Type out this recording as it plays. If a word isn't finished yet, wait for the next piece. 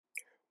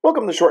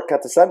Welcome to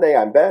Shortcut to Sunday.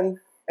 I'm Ben.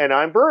 And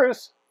I'm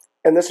Bruce.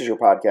 And this is your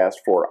podcast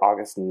for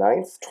August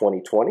 9th,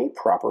 2020,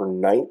 proper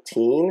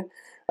 19.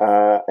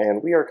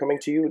 And we are coming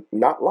to you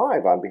not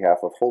live on behalf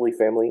of Holy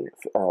Family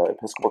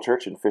Episcopal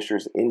Church in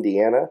Fishers,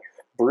 Indiana.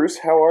 Bruce,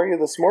 how are you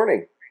this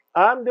morning?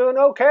 I'm doing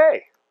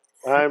okay.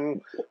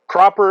 I'm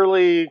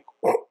properly,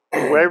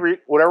 whatever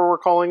we're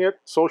calling it,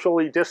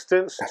 socially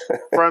distanced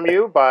from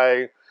you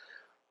by,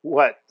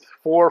 4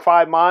 or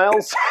 5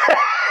 miles?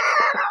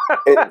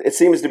 It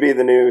seems to be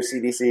the new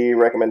CDC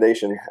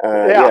recommendation.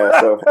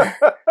 So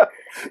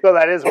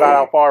that is about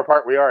how far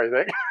apart we are, I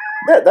think.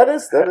 Yeah, that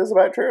is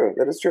about true.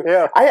 That is true.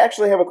 Yeah. I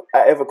actually have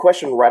a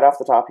question right off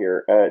the top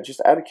here.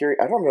 Just out of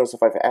curiosity, I don't know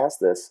if I've asked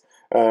this.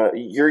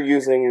 You're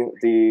using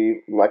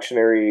the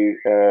lectionary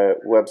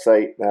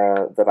website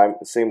the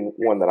same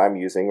one that I'm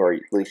using, or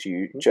at least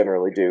you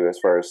generally do, as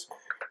far as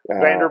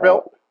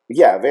Vanderbilt.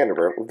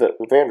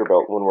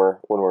 Vanderbilt when we're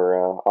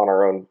on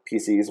our own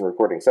PCs and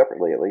recording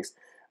separately, at least.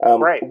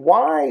 Right.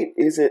 Why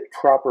is it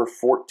proper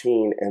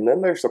 14 and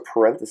then there's a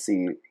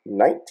parenthesis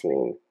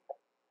 19?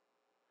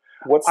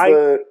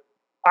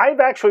 I've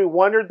actually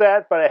wondered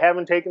that, but I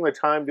haven't taken the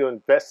time to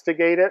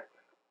investigate it.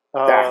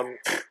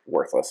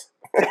 Worthless.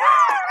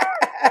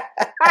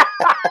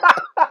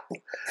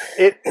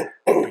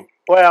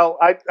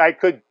 I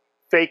could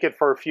fake it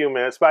for a few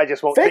minutes, but I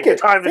just won't take the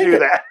time to do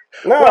that.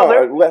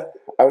 No,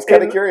 I was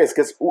kind of curious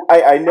because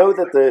I know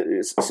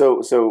that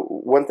so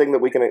one thing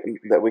that we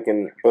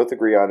can both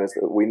agree on is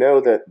that we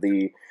know that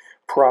the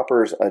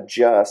propers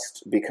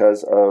adjust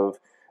because of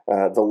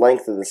the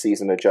length of the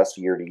season adjusts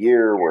year to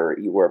year,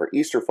 wherever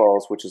Easter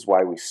falls, which is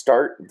why we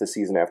start the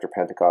season after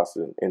Pentecost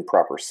in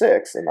proper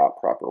 6 and not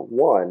proper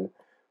 1.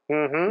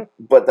 Mm-hmm.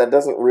 But that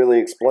doesn't really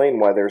explain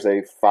why there's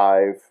a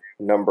 5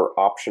 number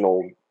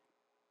optional,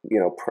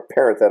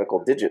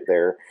 parenthetical digit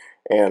there.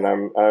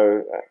 And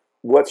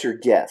what's your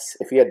guess,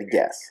 if you had to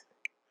guess?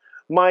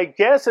 My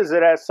guess is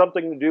it has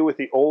something to do with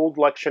the old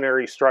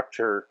lectionary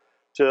structure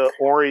to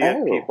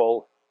orient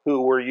people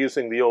who were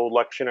using the old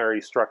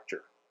lectionary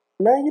structure.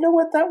 Now, you know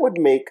what? That would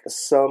make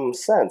some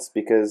sense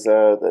because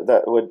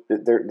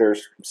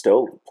there's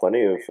still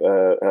plenty of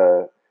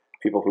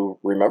people who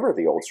remember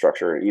the old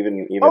structure.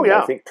 Even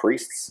I think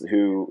priests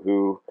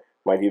who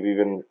might have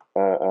even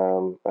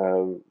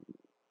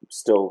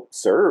still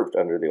served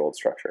under the old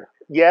structure.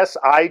 Yes,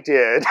 I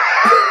did.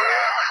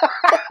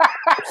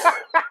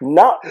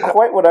 Not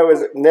quite what I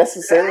was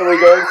necessarily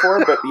going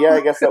for, but yeah,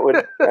 I guess that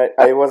would.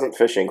 I wasn't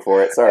fishing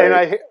for it.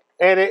 Sorry.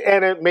 And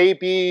it may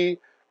be.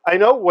 I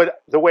know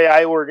what the way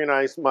I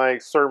organize my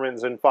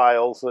sermons and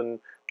files and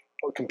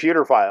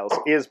computer files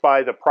is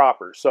by the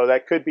proper, so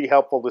that could be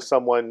helpful to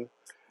someone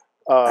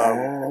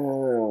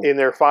in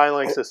their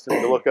filing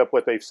system to look up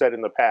what they've said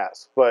in the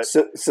past. But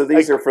so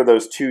these are for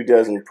those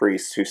 24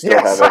 priests who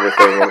still have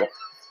everything.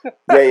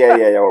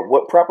 Yeah.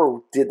 What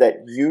proper did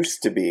that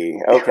used to be?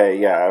 Okay,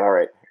 yeah, all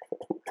right.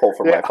 Pull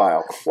from my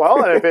file.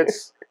 Well, and if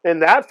it's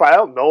in that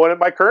file, no one at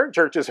my current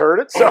church has heard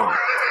it. So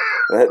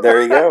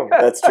there you go.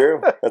 That's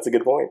true. That's a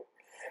good point.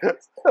 I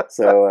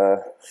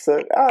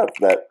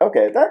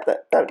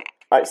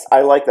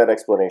like that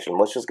explanation.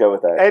 Let's just go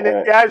with that. And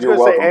I was going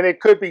to say, and it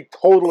could be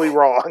totally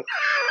wrong.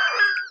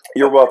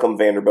 You're welcome,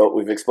 Vanderbilt.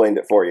 We've explained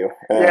it for you.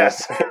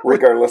 Yes.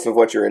 Regardless of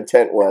what your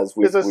intent was.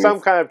 This is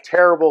some kind of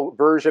terrible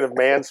version of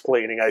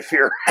mansplaining, I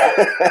fear.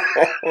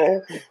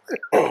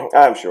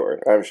 I'm sure.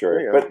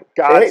 But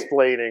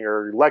Godsplaining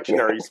or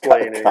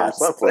lectionary-splaining or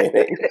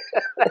something.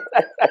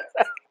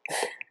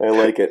 I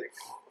like it.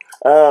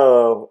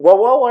 Well,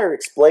 while we're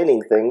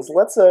explaining things,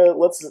 let's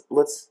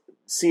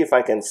see if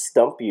I can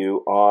stump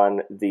you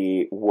on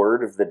the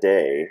word of the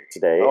day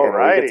today. All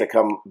right. And we get to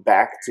come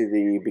back to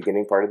the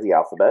beginning part of the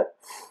alphabet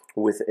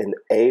with an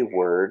A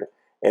word.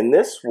 And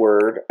this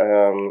word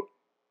you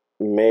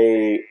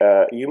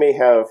may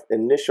have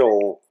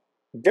initial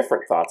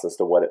different thoughts as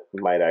to what it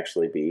might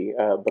actually be,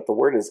 but the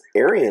word is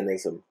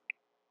Arianism.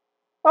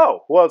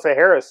 Oh, well, it's a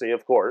heresy,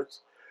 of course.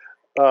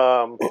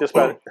 Just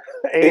about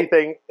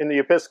anything in the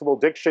Episcopal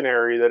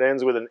dictionary that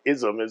ends with an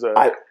ism is a.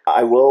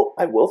 I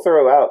will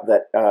throw out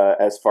that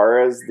as far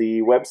as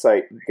the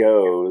website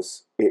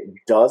goes,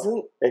 it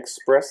doesn't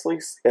expressly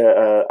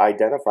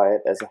identify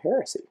it as a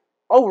heresy.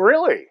 Oh,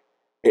 really?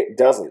 It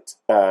doesn't.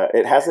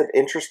 It has an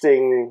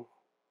interesting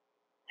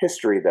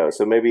history, though,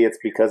 so maybe it's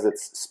because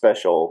it's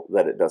special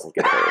that it doesn't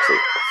get heresy.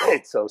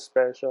 It's so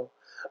special.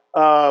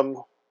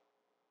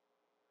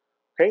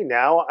 Okay,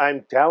 now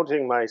I'm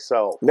doubting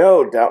myself.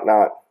 No, doubt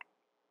not.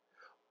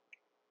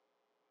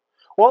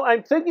 Well,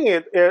 I'm thinking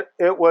it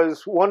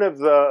was one of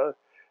the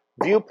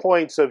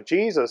viewpoints of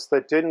Jesus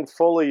that didn't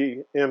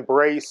fully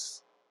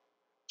embrace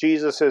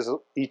Jesus'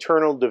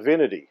 eternal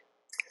divinity.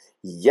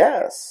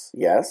 Yes.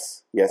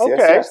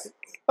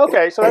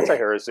 Okay, so that's a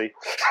heresy.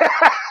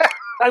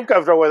 I'm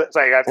comfortable with it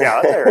saying that.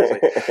 Yeah, that's a heresy.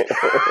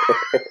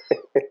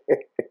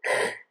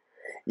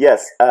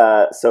 Yes,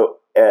 so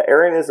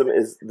Arianism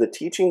is the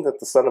teaching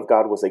that the Son of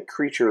God was a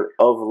creature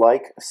of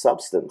like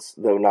substance,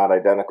 though not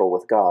identical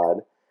with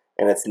God,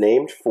 and it's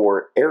named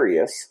for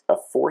Arius, a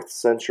 4th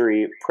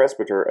century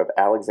presbyter of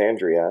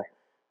Alexandria,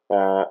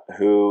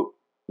 who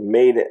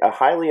made a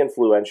highly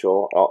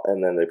influential,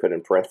 and then they put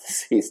in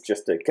parentheses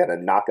just to kind of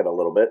knock it a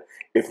little bit,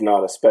 if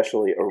not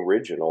especially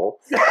original,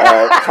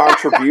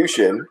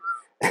 contribution.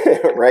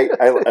 Right?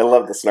 I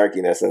love the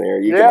snarkiness in here.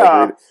 You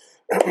can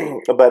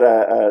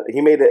but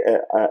he made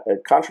a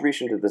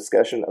contribution to the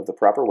discussion of the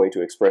proper way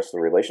to express the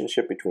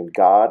relationship between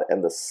God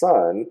and the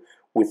Son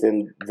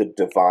within the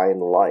divine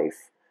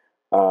life.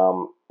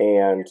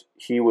 And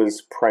he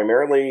was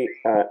primarily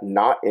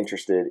not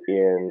interested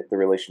in the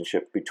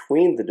relationship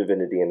between the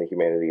divinity and the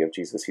humanity of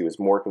Jesus. He was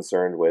more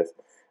concerned with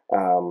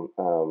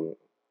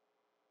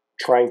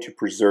trying to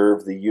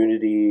preserve the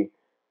unity.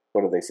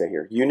 What do they say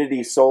here?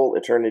 Unity, soul,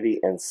 eternity,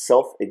 and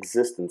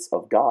self-existence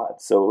of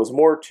God. So it was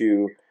more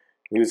to,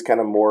 he was kind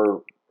of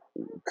more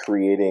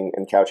creating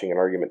and couching an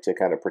argument to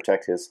kind of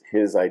protect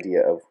his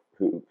idea of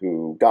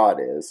who God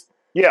is.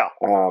 Yeah.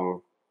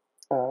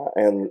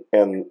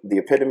 And the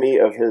epitome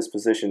of his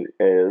position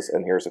is,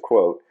 and here's a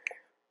quote,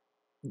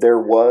 "There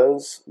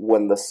was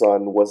when the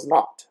Son was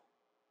not."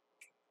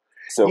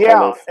 So yeah,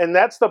 kind of, and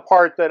that's the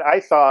part that I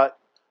thought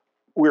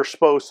we're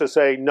supposed to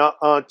say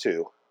nuh-uh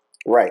to.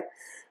 Right.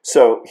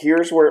 So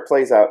here's where it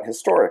plays out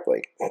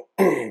historically.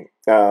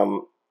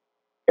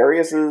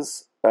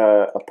 Arius's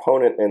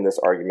opponent in this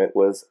argument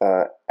was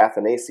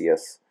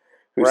Athanasius,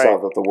 who saw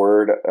that the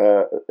word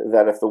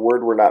that if the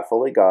Word were not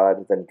fully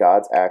God, then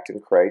God's act in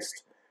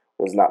Christ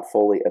was not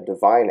fully a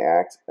divine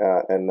act,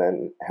 and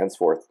then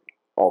henceforth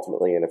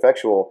ultimately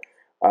ineffectual.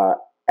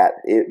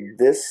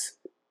 This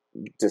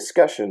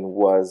discussion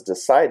was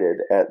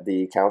decided at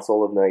the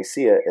Council of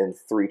Nicaea in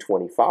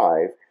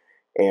 325,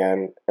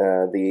 and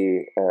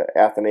the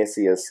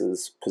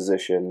Athanasius's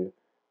position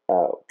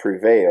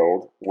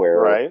prevailed,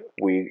 where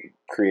we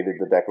created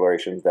the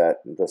declaration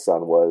that the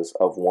Son was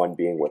of one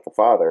being with the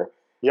Father,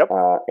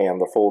 and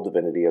the full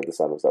divinity of the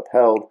Son was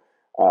upheld.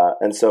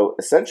 And so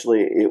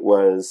essentially it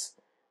was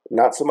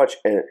not so much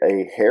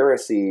a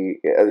heresy,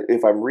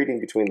 if I'm reading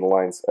between the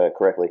lines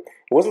correctly,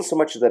 it wasn't so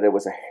much that it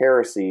was a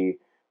heresy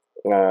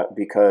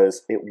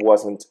because it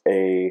wasn't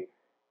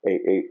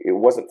it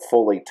wasn't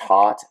fully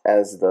taught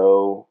as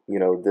though,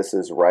 this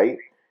is right.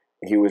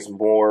 He was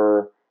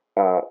more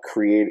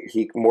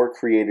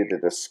created a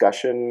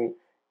discussion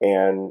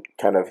and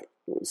kind of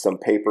some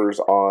papers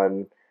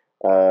on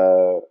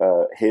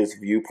his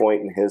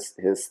viewpoint and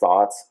his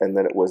thoughts, and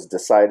then it was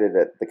decided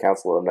at the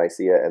Council of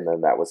Nicaea, and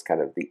then that was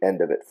kind of the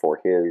end of it for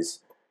his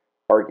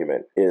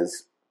argument,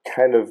 is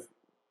kind of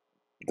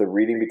the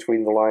reading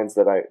between the lines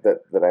that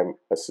I'm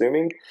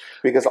assuming,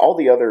 because all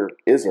the other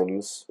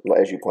isms,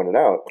 as you pointed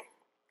out,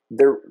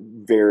 they're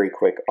very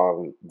quick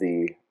on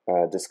the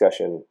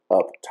discussion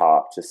up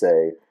top to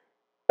say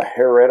a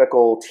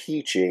heretical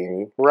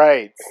teaching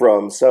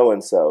from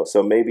so-and-so.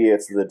 So maybe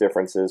it's the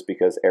differences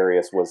because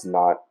Arius was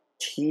not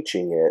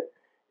teaching it.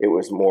 It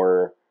was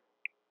more,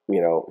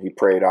 he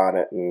prayed on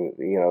it, and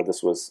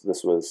this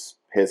was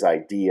his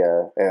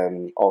idea,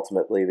 and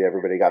ultimately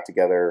everybody got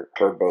together,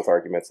 heard both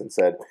arguments, and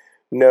said,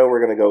 no, we're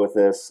going to go with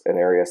this, and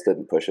Arius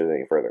didn't push it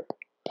any further.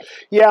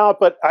 Yeah,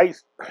 but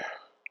it's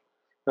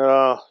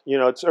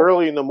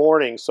early in the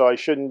morning, so I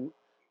shouldn't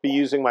be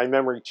using my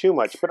memory too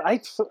much. But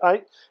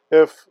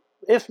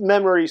if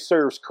memory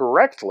serves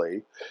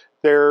correctly,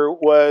 there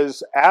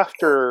was,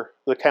 after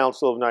the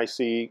Council of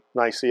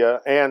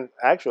Nicaea, and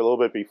actually a little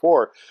bit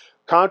before,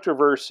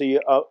 controversy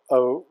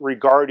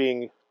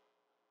regarding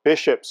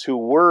bishops who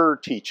were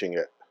teaching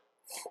it.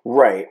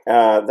 Right.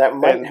 That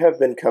might have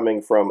been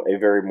coming from a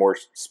very more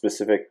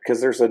specific,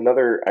 because there's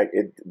another,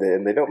 and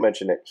they don't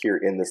mention it here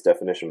in this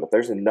definition, but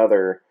there's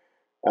another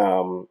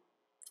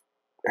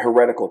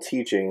heretical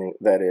teaching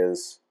that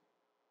is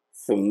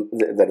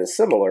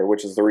similar,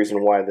 which is the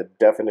reason why the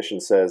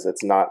definition says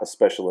it's not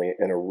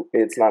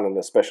an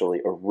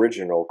especially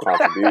original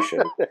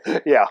contribution.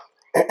 Yeah.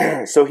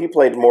 So he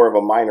played more of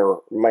a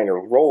minor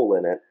role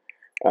in it,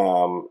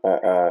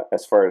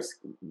 as far as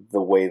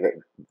the way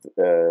that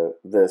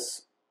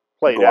this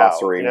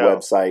glossary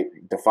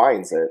website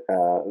defines it.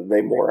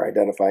 They more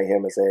identify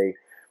him as a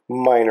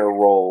minor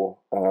role,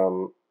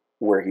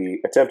 where he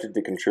attempted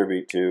to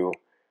contribute to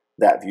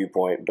that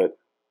viewpoint, but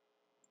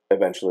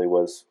eventually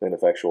was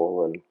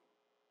ineffectual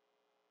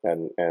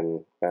and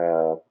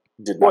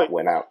did not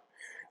win out.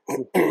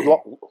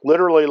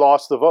 Literally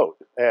lost the vote.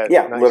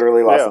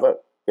 Literally lost the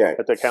vote. Yeah,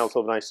 at the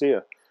Council of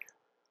Nicaea.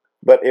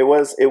 But it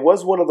was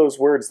one of those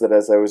words that,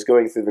 as I was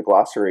going through the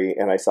glossary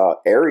and I saw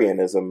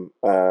Arianism,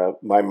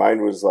 my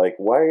mind was like,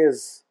 why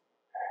is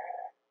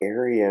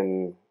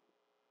Arian?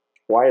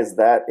 Why is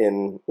that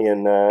in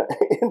the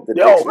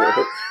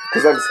dictionary?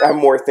 Because I'm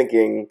more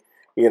thinking,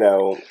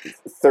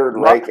 Third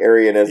Reich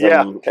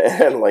Arianism,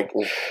 and like,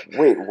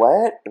 wait,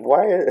 what?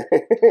 Why?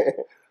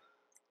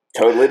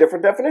 Totally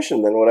different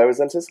definition than what I was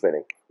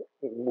anticipating.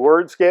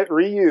 Words get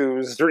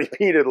reused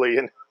repeatedly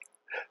in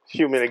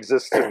human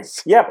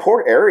existence. Yeah,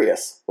 poor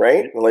Arius,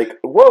 right? Like,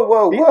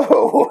 whoa.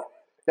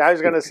 I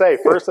was going to say,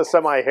 first a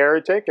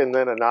semi-heretic and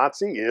then a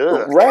Nazi.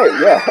 Ugh. Right,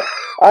 yeah.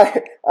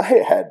 I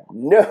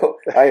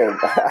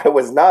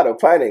was not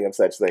opining of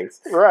such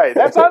things. Right,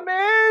 that's on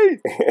me!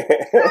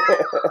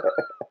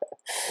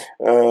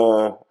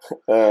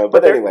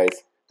 But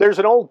anyways, there's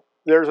an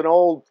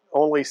old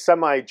only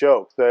semi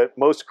joke that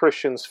most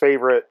Christians'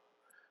 favorite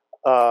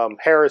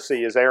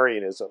heresy is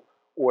Arianism,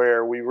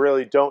 where we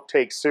really don't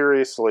take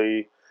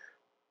seriously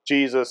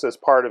Jesus as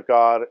part of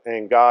God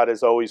and God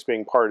as always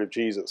being part of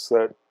Jesus.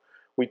 That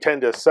we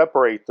tend to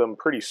separate them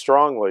pretty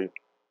strongly.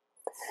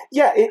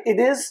 Yeah, it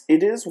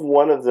is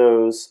one of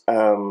those.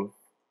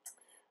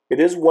 It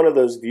is one of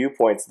those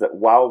viewpoints that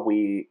while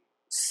we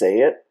say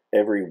it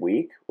every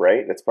week,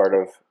 right? It's part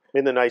of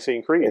in the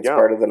Nicene Creed. It's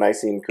part of the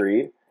Nicene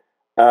Creed.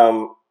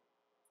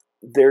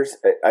 There's,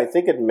 I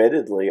think,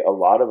 admittedly, a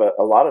lot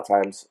of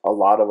times, a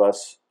lot of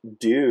us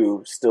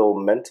do still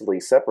mentally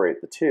separate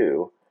the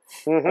two,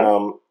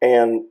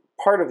 and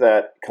part of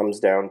that comes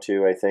down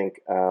to, I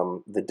think,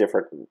 the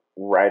different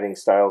writing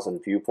styles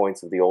and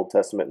viewpoints of the Old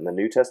Testament and the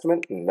New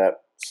Testament, and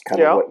that's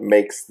kind of what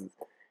makes.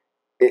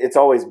 It's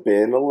always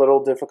been a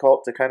little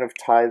difficult to kind of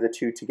tie the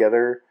two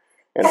together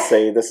and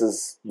say this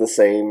is the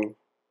same,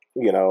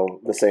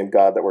 the same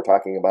God that we're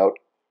talking about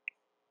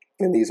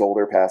in these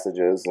older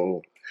passages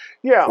and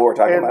what we're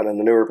talking about in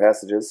the newer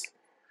passages.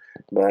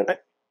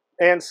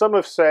 And some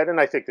have said, and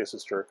I think this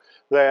is true,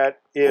 that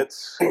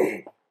it's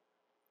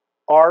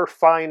our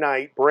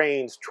finite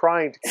brains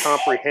trying to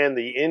comprehend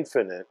the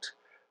infinite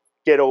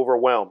get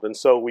overwhelmed. And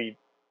so we,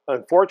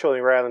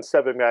 unfortunately, rather than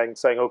stepping back and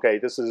saying, okay,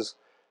 this is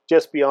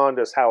just beyond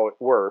us how it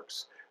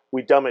works,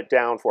 we dumb it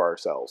down for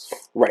ourselves.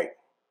 Right.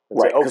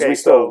 Because we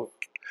still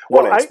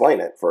want to explain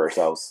it for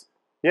ourselves.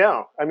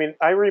 Yeah. I mean,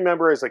 I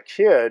remember as a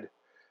kid,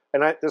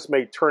 and this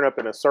may turn up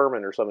in a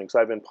sermon or something, because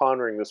I've been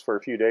pondering this for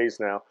a few days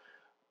now.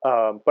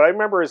 But I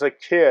remember as a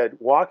kid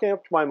walking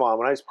up to my mom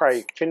when I was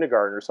probably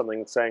kindergarten or something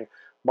and saying,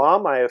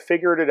 "Mom, I have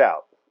figured it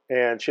out."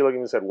 And she looked at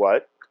me and said,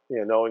 "What?"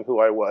 Knowing who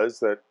I was,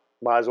 that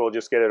might as well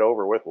just get it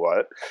over with,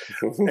 what?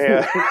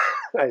 And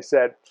I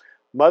said,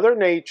 "Mother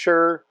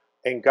Nature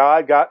and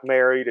God got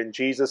married and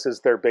Jesus is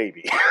their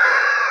baby."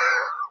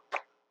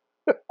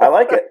 I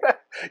like it.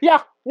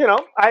 Yeah,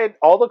 I had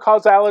all the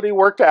causality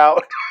worked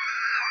out.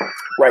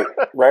 Right.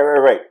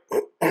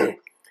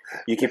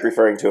 You keep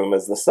referring to him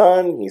as the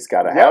son. He's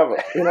got to have,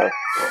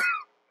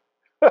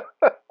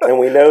 and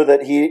we know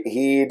that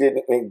he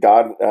didn't.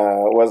 God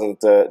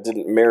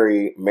didn't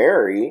marry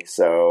Mary,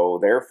 so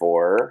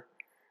therefore,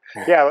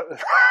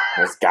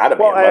 there's got to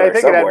be. Well, I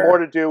think somewhere. It had more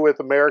to do with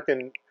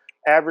American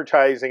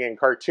advertising and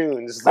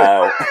cartoons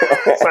than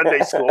Sunday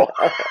school.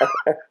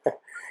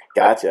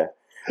 Gotcha.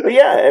 But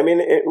yeah, I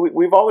mean,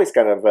 we've always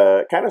kind of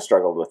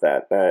struggled with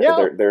that.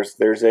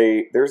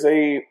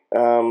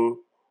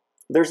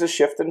 There's a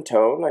shift in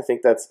tone. I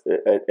think that's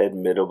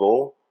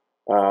admittable.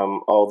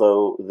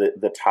 Although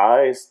the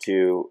ties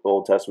to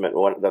Old Testament,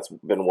 that's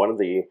been one of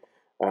the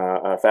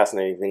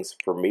fascinating things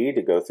for me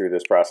to go through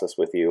this process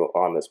with you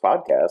on this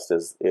podcast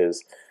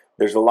is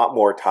there's a lot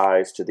more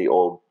ties to the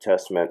Old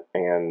Testament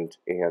and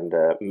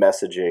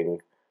messaging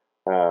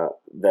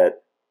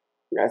that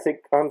I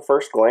think on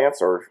first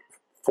glance or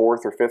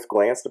fourth or fifth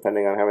glance,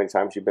 depending on how many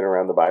times you've been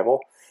around the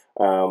Bible,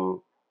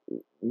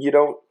 you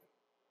don't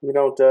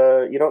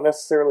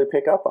necessarily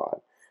pick up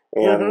on,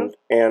 and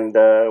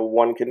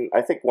one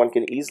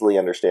can easily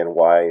understand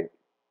why,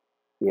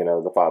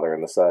 the Father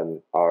and the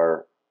Son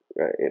are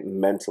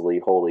mentally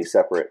wholly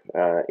separate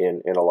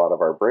in a lot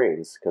of our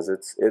brains, because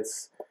it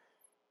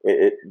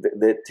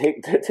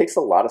takes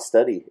a lot of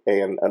study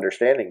and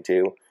understanding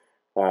to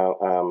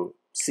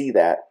see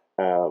that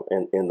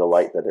in the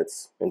light that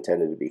it's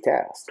intended to be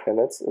cast, and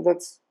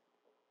that's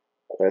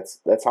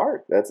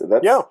hard. That's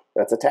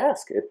a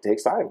task. It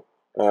takes time.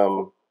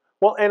 Well,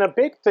 and a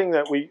big thing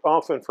that we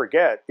often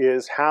forget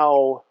is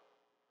how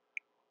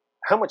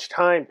much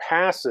time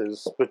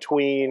passes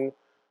between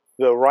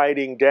the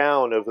writing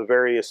down of the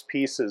various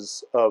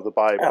pieces of the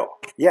Bible. Oh,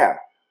 yeah.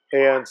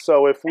 And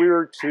so if we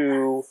were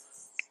to,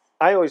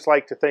 I always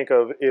like to think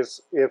of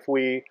is if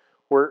we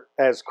were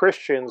as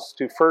Christians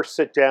to first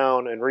sit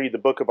down and read the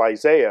book of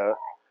Isaiah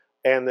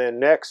and then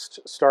next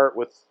start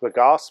with the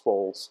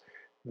Gospels,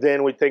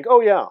 then we'd think,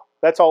 oh yeah,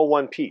 that's all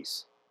one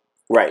piece.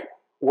 Right.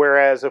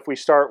 Whereas if we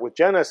start with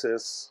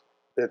Genesis,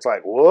 it's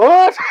like,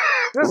 what?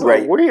 This is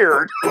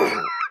weird.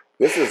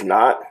 This is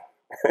not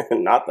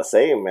the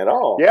same at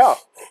all.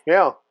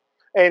 Yeah.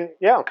 And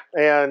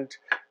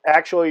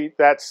actually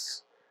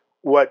that's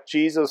what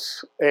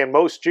Jesus and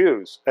most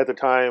Jews at the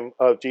time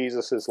of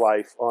Jesus'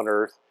 life on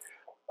earth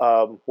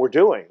were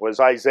doing. Was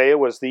Isaiah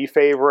was the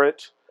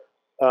favorite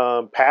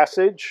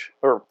passage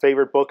or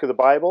favorite book of the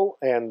Bible,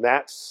 and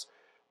that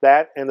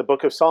and the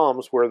book of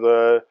Psalms were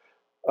the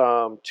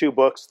two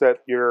books that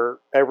your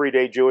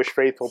everyday Jewish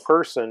faithful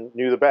person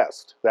knew the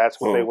best.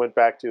 That's what they went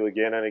back to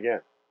again and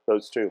again.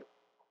 Those two.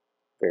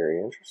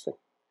 Very interesting.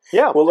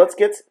 Yeah. Well, let's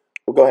get.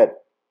 Well, go ahead.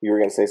 You were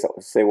going to say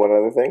something. Say one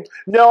other thing.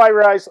 No, I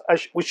realized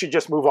we should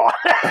just move on.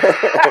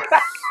 I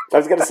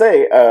was going to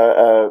say.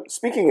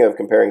 Speaking of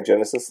comparing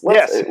Genesis,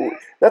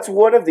 that's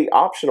one of the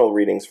optional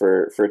readings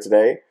for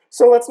today.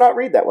 So let's not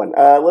read that one.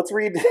 Let's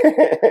read.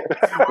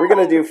 We're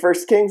going to do 1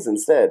 Kings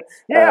instead.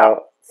 Yeah.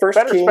 First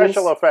Better Kings,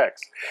 special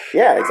effects.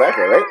 Yeah,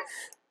 exactly, right?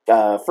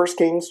 1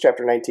 Kings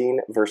chapter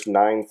 19, verse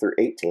 9 through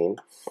 18.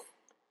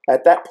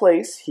 At that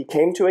place he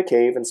came to a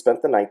cave and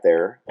spent the night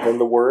there. Then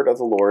the word of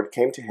the Lord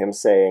came to him,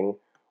 saying,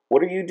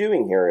 "What are you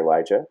doing here,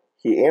 Elijah?"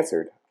 He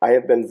answered, "I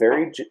have been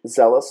very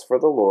zealous for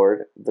the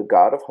Lord, the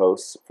God of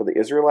hosts, for the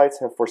Israelites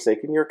have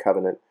forsaken your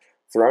covenant,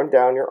 thrown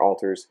down your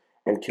altars,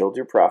 and killed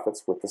your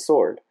prophets with the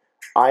sword.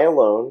 I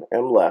alone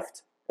am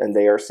left, and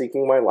they are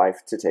seeking my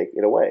life to take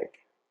it away."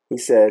 He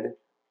said,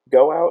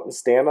 "Go out and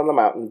stand on the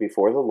mountain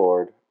before the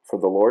Lord, for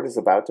the Lord is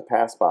about to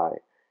pass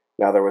by."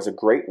 Now there was a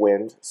great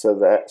wind,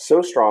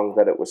 so strong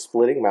that it was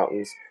splitting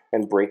mountains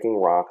and breaking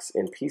rocks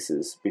in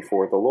pieces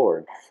before the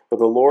Lord. But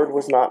the Lord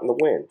was not in the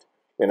wind.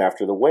 And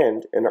after the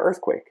wind, an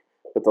earthquake.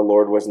 But the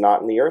Lord was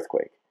not in the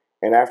earthquake.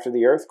 And after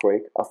the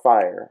earthquake, a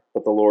fire.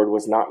 But the Lord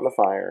was not in the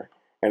fire.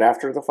 And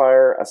after the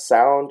fire, a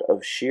sound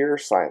of sheer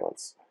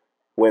silence.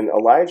 When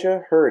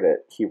Elijah heard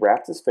it, he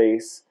wrapped his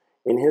face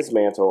in his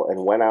mantle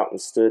and went out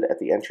and stood at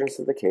the entrance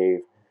of the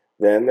cave.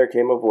 Then there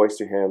came a voice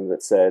to him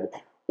that said,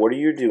 "What are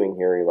you doing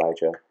here,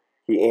 Elijah?"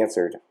 He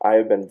answered, "I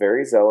have been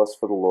very zealous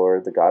for the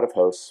Lord, the God of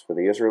hosts, for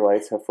the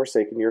Israelites have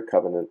forsaken your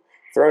covenant,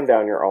 thrown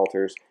down your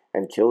altars,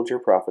 and killed your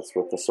prophets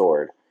with the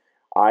sword.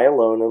 I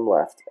alone am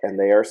left, and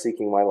they are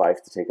seeking my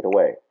life to take it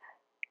away."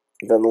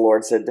 Then the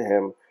Lord said to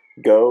him,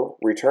 "Go,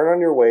 return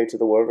on your way to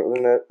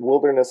the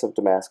wilderness of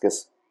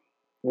Damascus.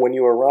 When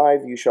you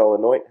arrive, you shall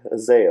anoint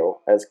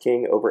Hazael as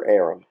king over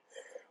Aram.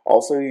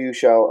 Also you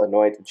shall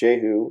anoint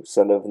Jehu,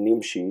 son of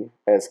Nimshi,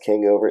 as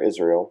king over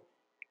Israel.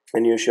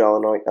 And you shall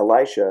anoint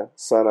Elisha,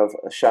 son of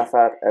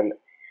Shaphat, and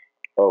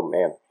Abel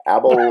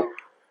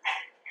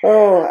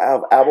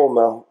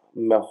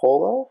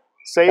Meholah.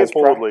 Say it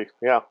boldly.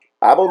 Yeah.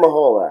 Abel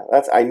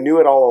Meholah. I knew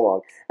it all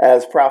along.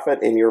 As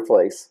prophet in your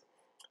place.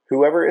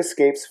 Whoever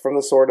escapes from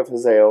the sword of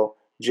Hazael,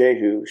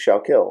 Jehu shall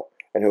kill,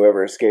 and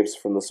whoever escapes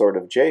from the sword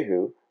of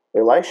Jehu,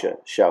 Elisha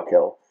shall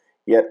kill.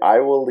 Yet I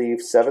will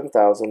leave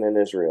 7,000 in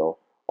Israel,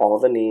 all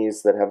the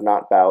knees that have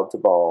not bowed to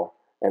Baal,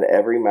 and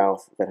every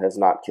mouth that has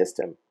not kissed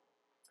him.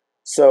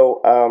 So,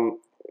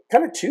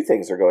 kind of two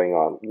things are going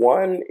on.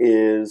 One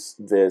is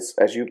this,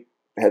 as you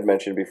had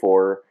mentioned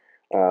before,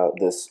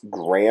 this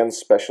grand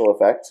special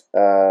effect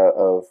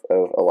of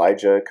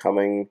Elijah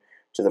coming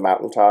to the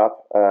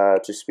mountaintop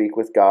to speak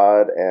with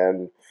God,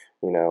 and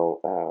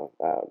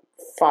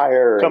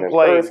fire and an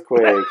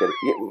earthquake,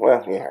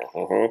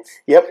 and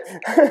yep.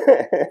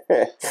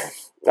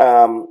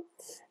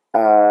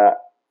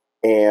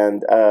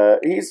 And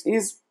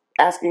he's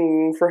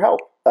asking for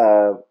help,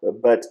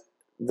 but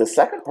the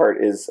second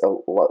part is a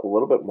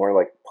little bit more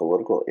like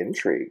political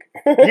intrigue.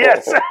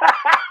 Yes.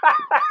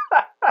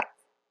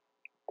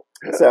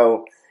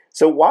 So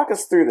walk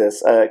us through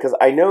this, because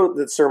I know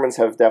that sermons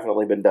have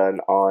definitely been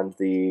done on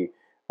the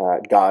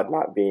God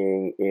not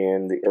being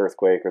in the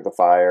earthquake or the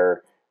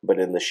fire, but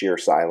in the sheer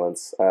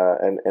silence,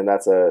 and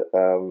that's a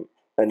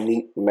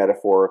neat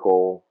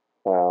metaphorical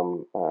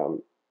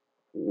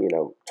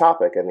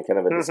topic, and kind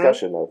of a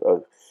discussion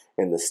of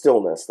in the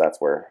stillness.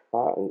 That's where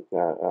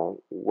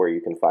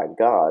you can find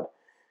God.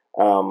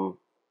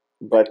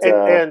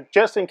 And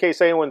just in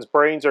case anyone's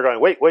brains are going,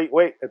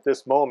 wait, at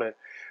this moment,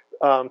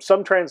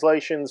 some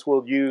translations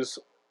will use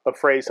a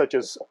phrase such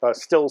as a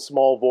still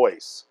small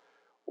voice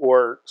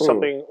or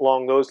something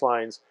along those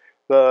lines.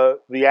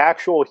 The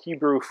actual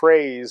Hebrew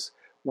phrase,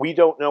 we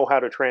don't know how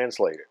to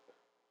translate it.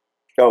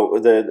 Oh,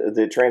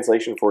 the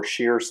translation for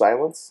sheer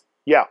silence?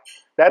 Yeah.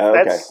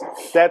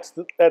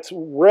 That's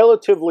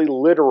relatively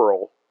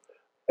literal,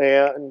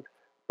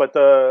 but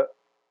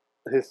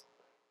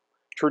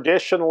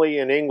traditionally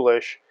in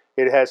English,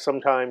 it has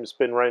sometimes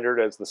been rendered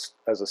as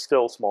a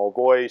still small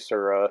voice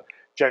or a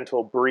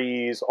gentle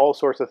breeze, all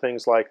sorts of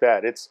things like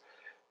that. It's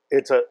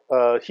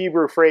a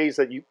Hebrew phrase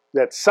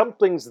that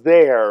something's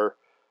there,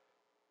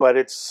 but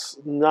it's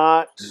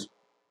not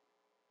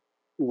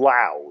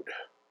loud.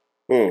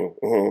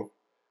 Mm-hmm.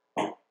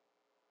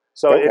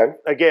 So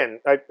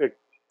again,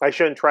 I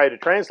shouldn't try to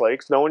translate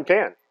because no one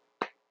can.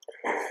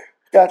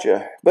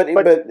 Gotcha.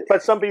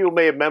 But some people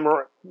may have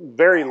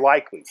very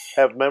likely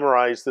have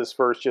memorized this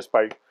verse just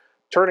by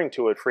turning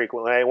to it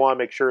frequently. I want to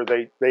make sure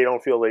they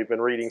don't feel they've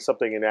been reading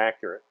something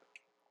inaccurate.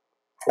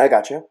 I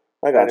gotcha.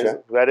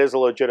 That is a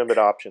legitimate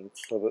option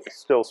of a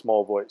still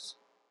small voice.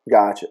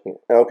 Gotcha.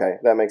 Okay,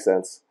 that makes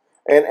sense.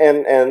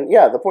 And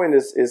yeah, the point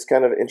is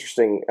kind of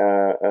interesting.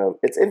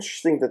 It's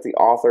interesting that the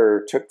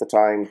author took the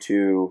time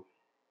to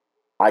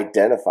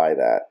identify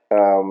that.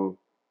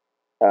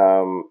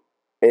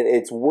 And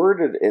it's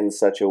worded in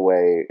such a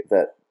way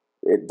that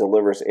it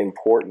delivers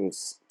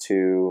importance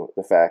to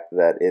the fact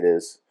that it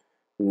is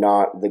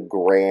not the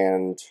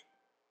grand,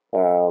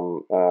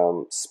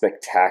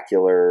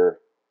 spectacular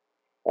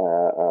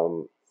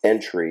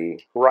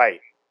entry.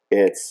 Right.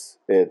 It's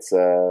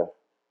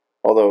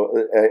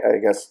although I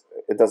guess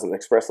it doesn't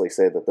expressly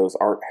say that those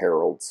aren't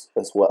heralds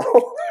as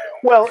well.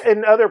 Well,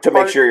 in other to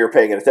make sure you're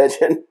paying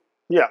attention.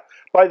 Yeah.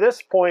 By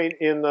this point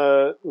in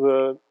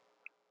the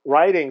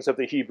writings of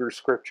the Hebrew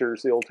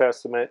Scriptures, the Old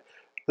Testament,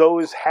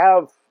 those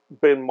have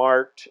been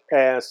marked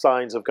as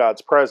signs of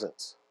God's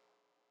presence.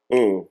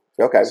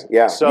 Okay.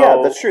 Yeah. So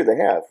yeah, that's true. They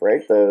have,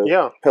 right? The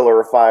yeah,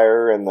 pillar of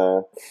fire and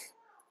the.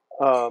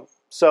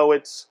 so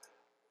it's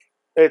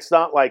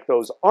not like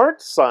those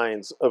aren't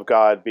signs of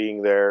God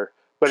being there,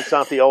 but it's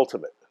not the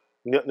ultimate.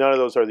 None of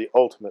those are the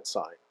ultimate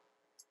sign.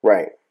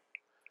 Right.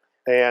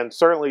 And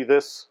certainly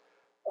this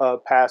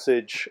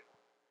passage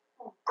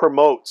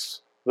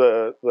promotes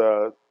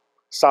the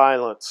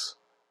silence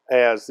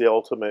as the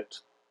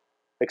ultimate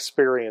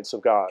experience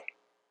of God.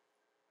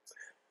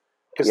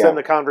 Because Yeah. then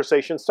the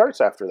conversation starts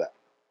after that.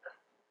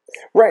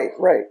 Right.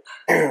 Right.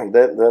 then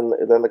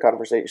the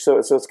conversation. So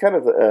it's kind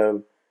of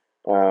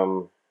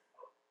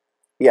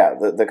yeah.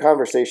 The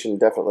conversation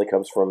definitely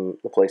comes from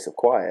the place of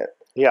quiet.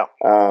 Yeah.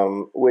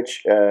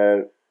 Which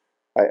I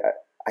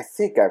I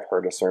think I've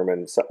heard a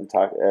sermon something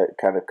talk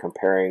kind of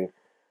comparing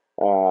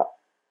uh,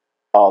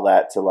 all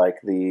that to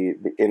like the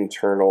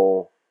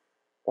internal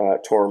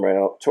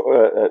torment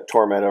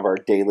of our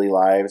daily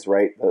lives,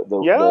 right?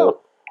 Yeah.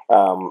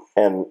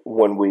 And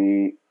when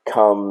we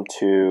um,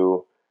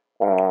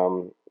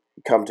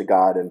 come to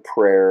God in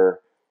prayer,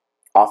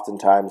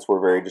 oftentimes we're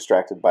very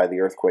distracted by the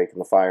earthquake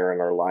and the fire in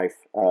our life,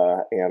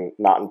 and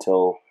not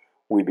until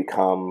we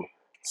become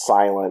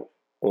silent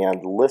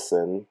and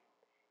listen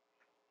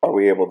are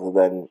we able to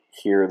then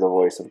hear the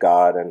voice of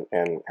God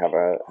and have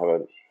a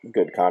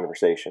good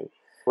conversation.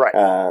 Right.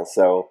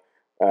 So.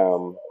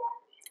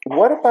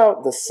 What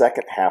about the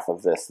second half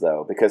of this,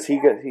 though? Because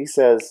he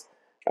says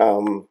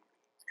that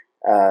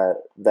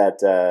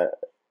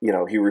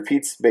he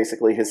repeats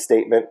basically his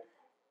statement,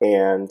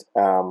 and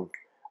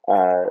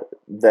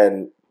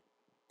then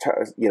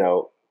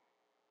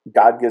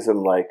God gives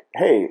him like,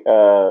 hey,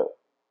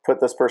 put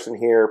this person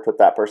here, put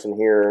that person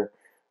here,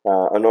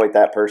 anoint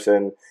that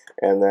person,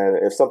 and then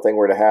if something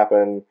were to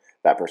happen,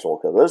 that person will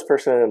kill this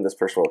person, and this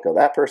person will kill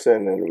that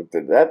person, and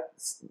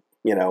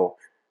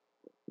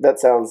that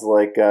sounds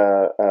like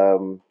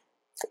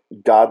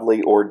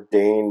godly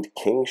ordained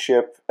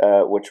kingship,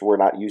 which we're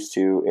not used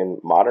to in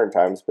modern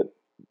times, but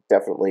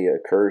definitely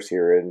occurs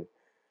here in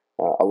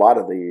a lot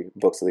of the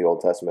books of the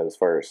Old Testament, as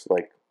far as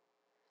like,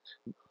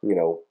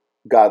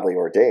 godly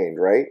ordained,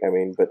 right? I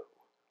mean, but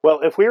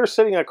Well, if we were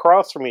sitting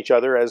across from each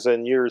other, as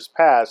in years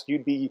past,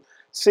 you'd be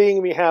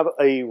seeing me have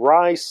a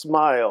wry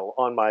smile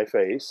on my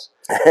face.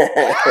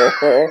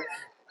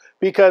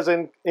 Because,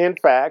 in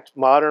fact,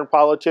 modern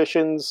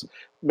politicians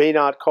may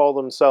not call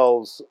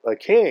themselves a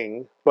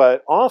king,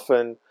 but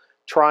often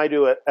try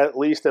to at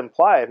least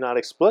imply, if not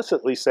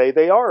explicitly say,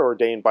 they are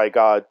ordained by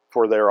God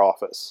for their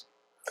office,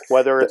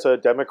 whether it's a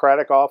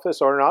democratic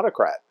office or an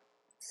autocrat.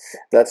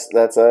 That's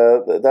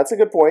a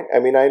good point. I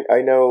mean,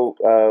 I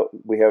know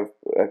we have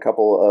a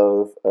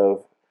couple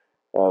of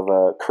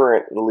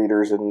current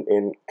leaders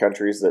in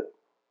countries that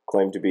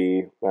claim to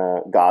be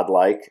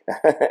godlike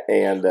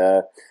and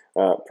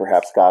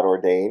perhaps God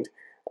ordained.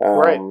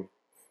 Right.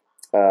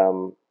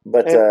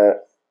 But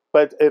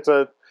But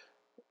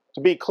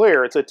to be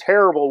clear, it's a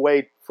terrible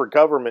way for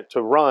government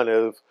to run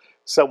of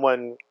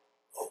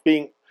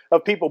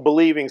people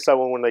believing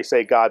someone when they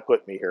say God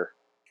put me here.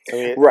 I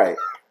mean, right.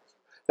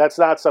 That's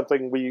not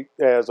something we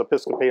as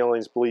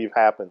Episcopalians believe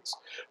happens.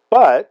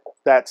 But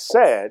that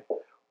said,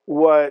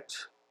 what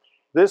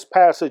this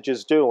passage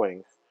is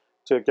doing,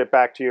 to get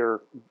back to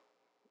your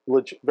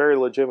very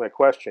legitimate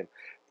question,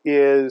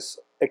 is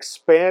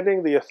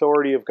expanding the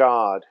authority of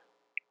God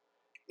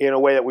in a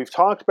way that we've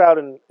talked about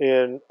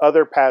in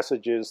other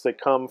passages that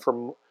come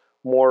from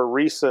more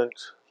recent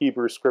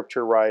Hebrew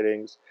scripture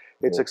writings.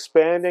 It's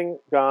expanding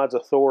God's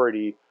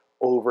authority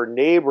over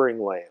neighboring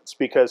lands,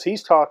 because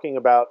he's talking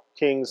about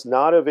kings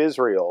not of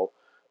Israel,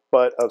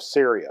 but of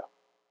Syria.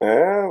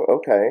 Oh,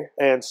 okay.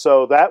 And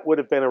so that would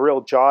have been a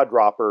real jaw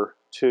dropper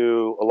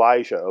to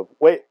Elijah.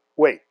 Wait,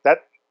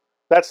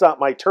 that's not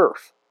my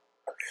turf.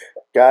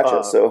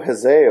 Gotcha. So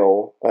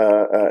Hazael,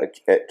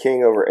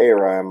 king over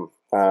Aram,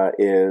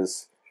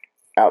 is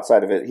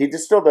outside of it. He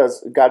just still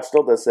does. God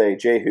still does say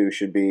Jehu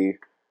should be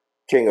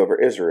king over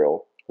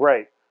Israel.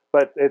 Right.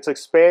 But it's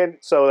expand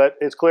so that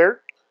it's clear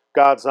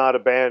God's not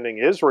abandoning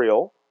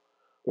Israel,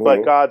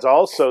 but God's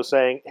also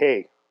saying,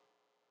 hey,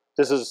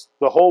 this is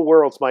the whole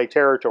world's my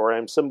territory.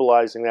 I'm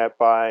symbolizing that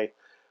by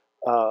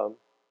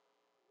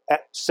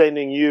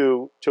sending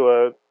you to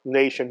a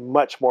nation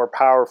much more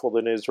powerful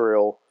than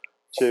Israel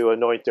to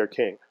anoint their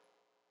king.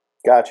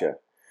 Gotcha.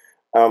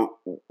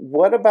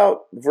 What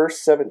about verse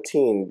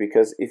 17?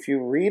 Because if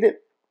you read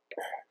it,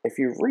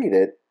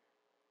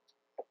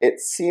 it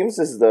seems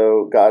as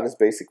though God is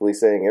basically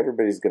saying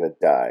everybody's going to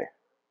die.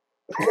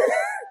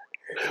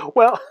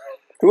 Well,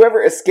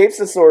 whoever escapes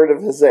the sword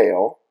of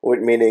Hazael,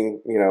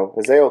 meaning,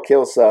 Hazael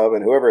kills some,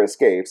 and whoever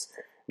escapes,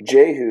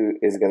 Jehu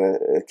is going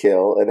to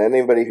kill, and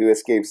anybody who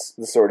escapes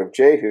the sword of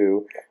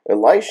Jehu,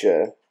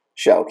 Elisha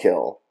shall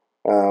kill.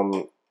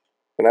 And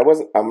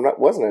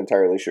wasn't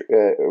entirely sure,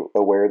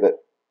 aware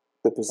that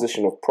the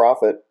position of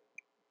prophet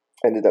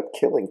ended up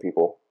killing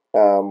people.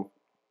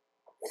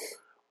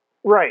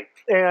 Right.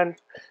 And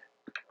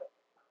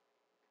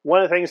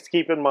one of the things to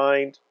keep in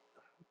mind,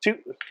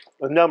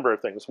 a number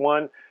of things.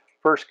 One,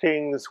 First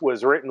Kings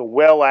was written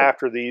well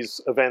after these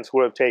events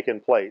would have taken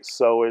place.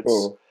 So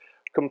it's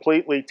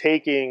completely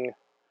taking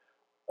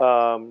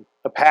a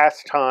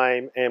past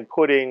time and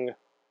putting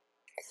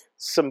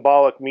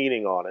symbolic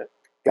meaning on it.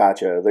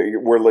 Gotcha.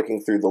 We're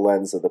looking through the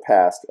lens of the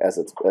past as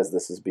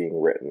this is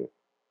being written.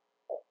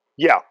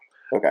 Yeah.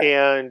 Okay.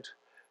 And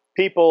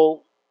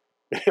people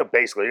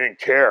basically didn't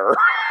care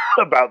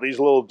about these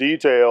little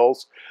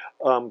details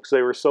because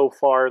they were so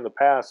far in the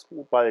past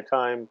by the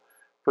time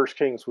First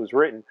Kings was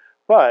written.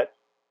 But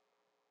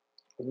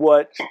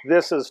what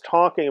this is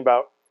talking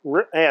about,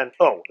 and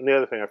the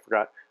other thing I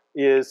forgot,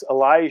 is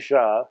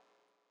Elijah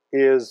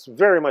is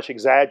very much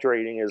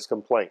exaggerating his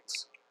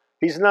complaints.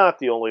 He's not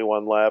the only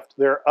one left.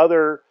 There are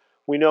other,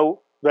 we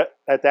know that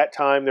at that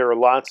time there were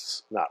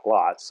not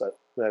lots,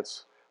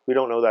 we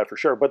don't know that for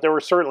sure, but there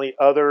were certainly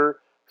other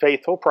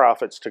faithful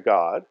prophets to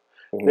God.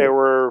 Mm-hmm. There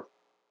were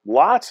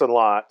lots and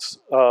lots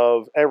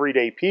of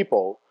everyday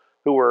people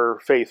who were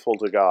faithful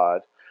to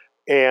God.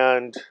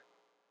 And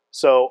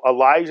so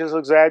Elijah's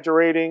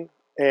exaggerating,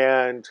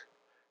 and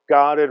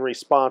God in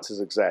response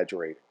is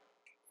exaggerating.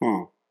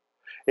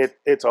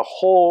 It's a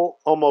whole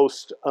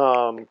almost,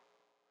 I'll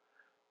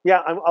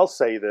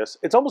say this.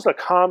 It's almost a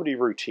comedy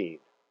routine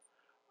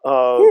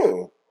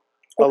of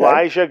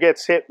Elijah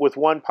gets hit with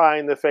one pie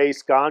in the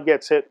face. God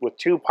gets hit with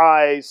two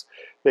pies.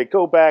 They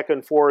go back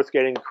and forth,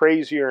 getting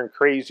crazier and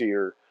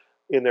crazier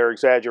in their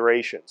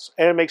exaggerations.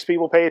 And it makes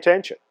people pay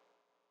attention.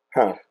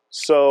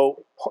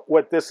 So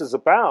what this is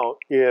about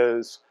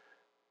is,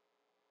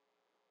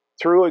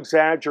 through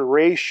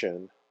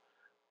exaggeration,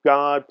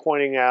 God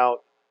pointing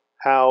out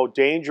how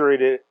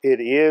dangerous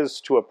it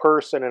is to a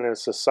person and a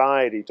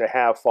society to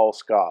have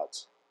false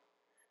gods.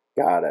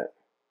 Got it.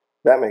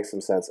 That makes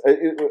some sense.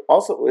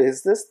 Also,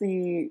 is this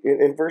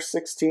in verse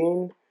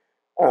 16,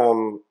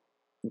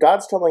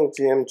 God's telling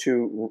him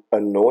to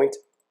anoint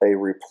a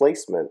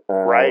replacement.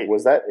 Right.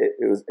 Was that,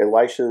 it was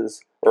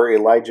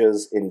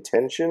Elijah's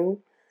intention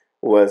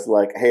was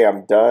like, hey,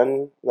 I'm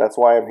done. That's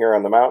why I'm here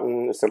on the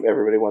mountain.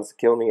 Everybody wants to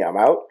kill me. I'm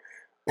out.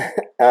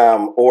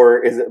 Or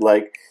is it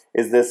like,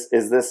 is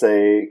this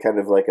a kind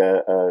of like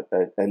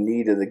a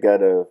knee to the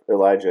gut of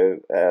Elijah,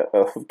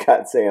 of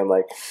God saying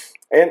like,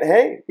 and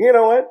hey, you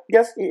know what?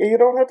 Guess you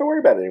don't have to worry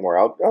about it anymore.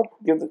 I'll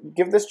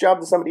give this job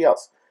to somebody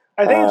else.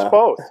 I think it's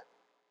both.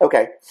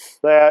 Okay.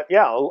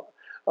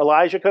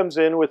 Elijah comes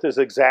in with his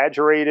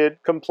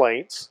exaggerated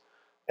complaints,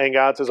 and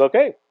God says,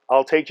 "Okay,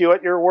 I'll take you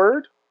at your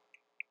word.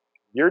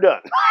 You're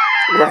done.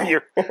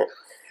 you're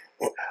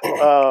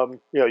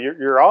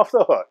off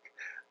the hook."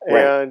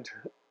 Right.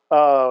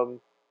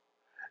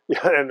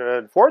 And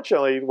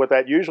unfortunately, what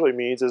that usually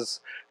means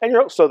is,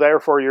 so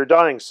therefore you're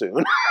dying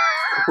soon.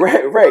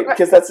 Right,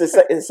 because that's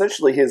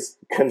essentially his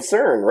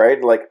concern, right?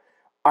 Like,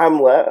 I'm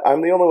the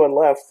only one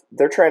left.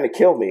 They're trying to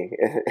kill me,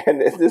 and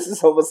this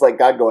is almost like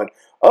God going,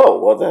 "Oh,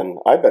 well then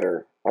I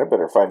better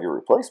find your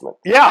replacement."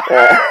 Yeah.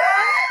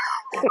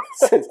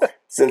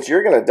 Since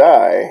you're gonna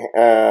die,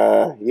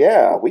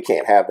 we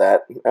can't have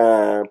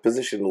that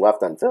position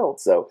left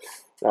unfilled. So,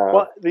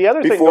 the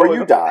other thing before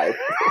you die,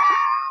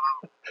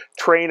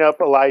 train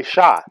up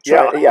Elisha.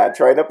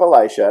 Train up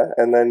Elisha,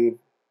 and then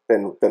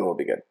we'll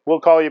be good. We'll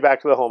call you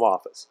back to the home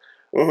office.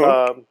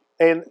 Mm-hmm.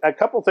 And a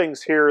couple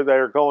things here that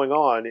are going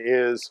on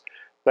is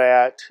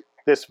that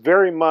this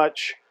very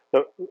much,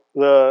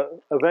 the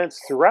events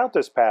throughout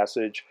this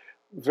passage,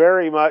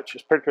 very much,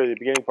 particularly the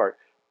beginning part,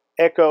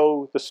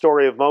 echo the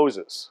story of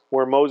Moses,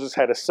 where Moses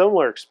had a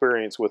similar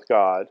experience with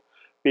God,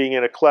 being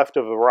in a cleft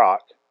of the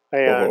rock.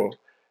 And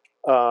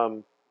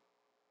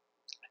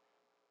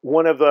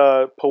one of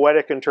the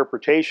poetic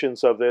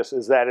interpretations of this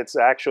is that it's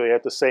actually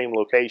at the same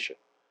location.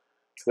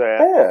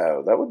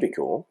 That would be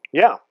cool.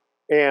 Yeah,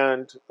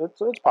 and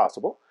it's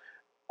possible.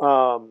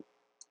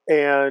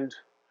 And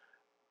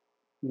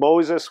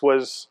Moses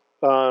was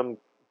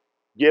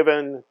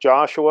given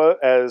Joshua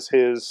as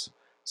his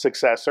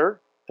successor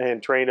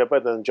and trained up,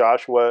 and then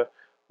Joshua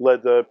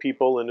led the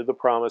people into the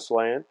promised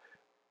land.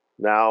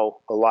 Now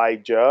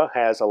Elijah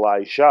has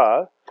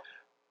Elisha.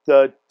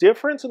 The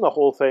difference in the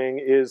whole thing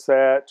is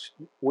that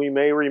we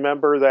may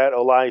remember that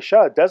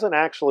Elisha doesn't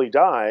actually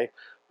die,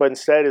 but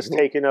instead is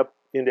taken up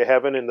into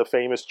heaven in the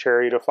famous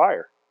chariot of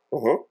fire.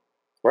 Mm-hmm.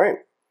 Right.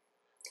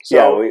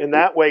 So in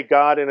that way,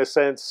 God, in a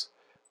sense,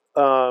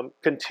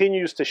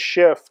 continues to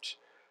shift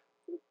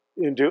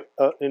into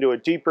a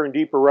deeper and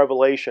deeper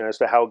revelation as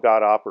to how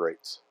God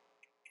operates.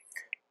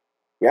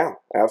 Yeah,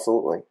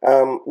 absolutely.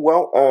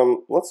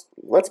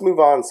 Let's move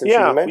on, since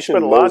you mentioned we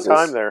spent a Moses. lot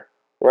of time there.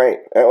 Right,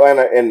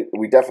 and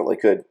we definitely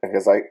could,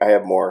 because I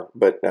have more,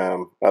 but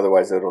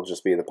otherwise it'll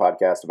just be the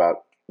podcast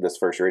about this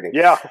first reading.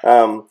 Yeah.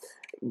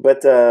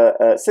 But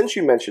since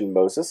you mentioned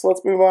Moses,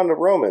 let's move on to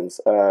Romans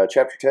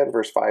chapter 10,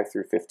 verse 5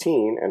 through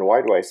 15. And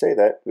why do I say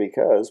that?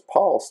 Because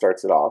Paul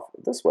starts it off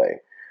this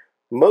way.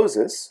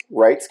 Moses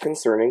writes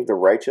concerning the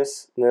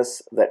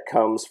righteousness that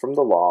comes from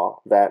the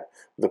law, that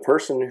the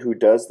person who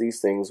does these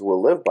things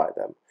will live by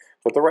them.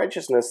 But the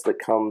righteousness that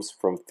comes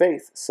from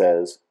faith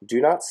says, do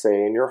not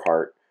say in your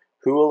heart,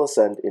 who will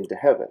ascend into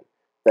heaven?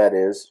 That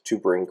is, to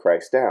bring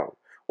Christ down.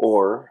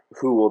 Or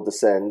who will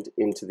descend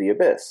into the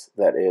abyss?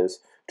 That is,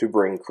 to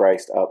bring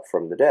Christ up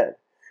from the dead.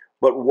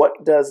 But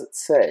what does it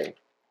say?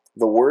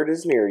 The word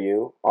is near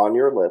you, on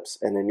your lips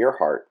and in your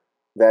heart.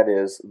 That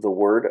is, the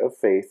word of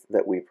faith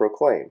that we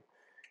proclaim.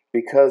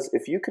 Because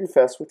if you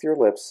confess with your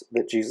lips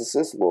that Jesus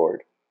is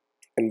Lord,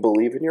 and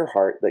believe in your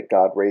heart that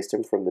God raised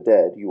him from the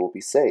dead, you will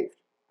be saved.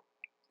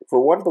 For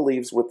one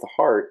believes with the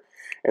heart,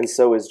 and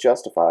so is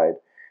justified,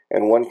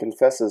 and one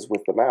confesses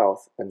with the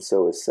mouth, and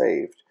so is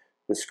saved.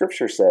 The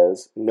Scripture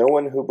says, no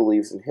one who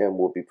believes in him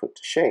will be put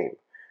to shame.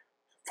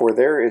 For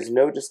there is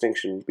no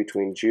distinction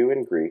between Jew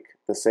and Greek.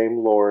 The same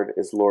Lord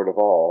is Lord of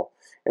all,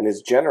 and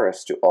is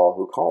generous to all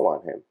who call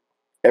on him.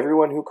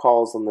 Everyone who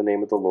calls on the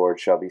name of the Lord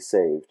shall be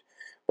saved.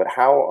 But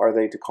how are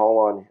they to call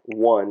on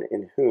one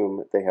in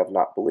whom they have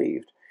not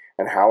believed?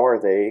 And how are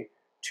they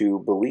to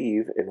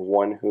believe in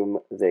one whom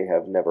they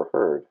have never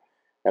heard?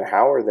 And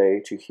how are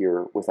they to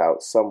hear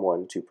without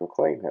someone to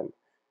proclaim him?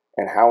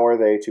 And how are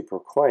they to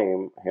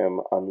proclaim him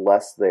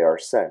unless they are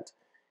sent?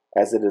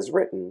 As it is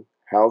written,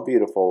 how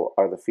beautiful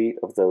are the feet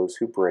of those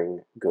who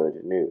bring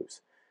good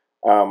news.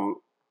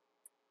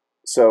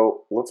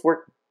 So let's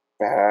work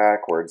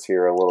backwards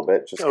here a little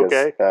bit, just because.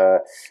 Okay.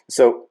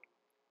 So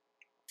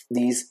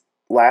these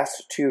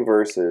last two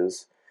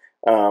verses,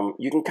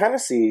 you can kind of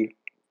see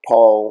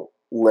Paul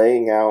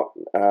laying out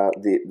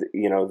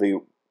the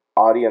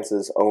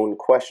audience's own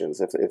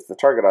questions. If the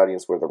target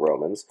audience were the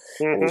Romans,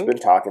 and he's been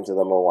talking to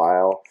them a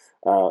while,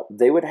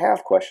 they would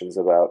have questions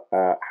about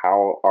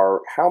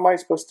how am I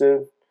supposed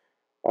to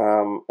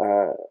how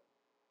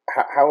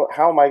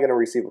am I going to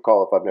receive a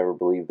call if I've never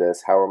believed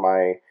this? How am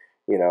I,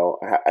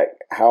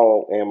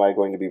 how am I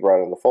going to be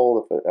brought in the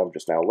fold if I'm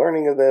just now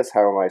learning of this?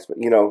 How am I,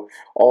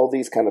 all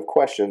these kind of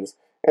questions,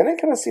 and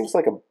it kind of seems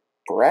like a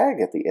brag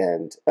at the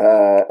end.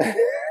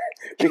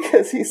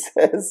 Because he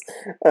says,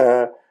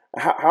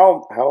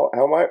 how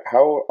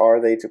are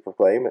they to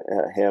proclaim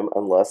him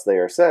unless they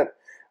are sent?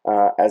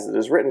 As it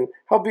is written,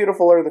 how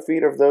beautiful are the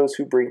feet of those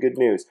who bring good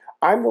news.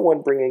 I'm the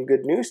one bringing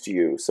good news to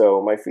you,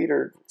 so my feet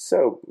are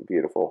so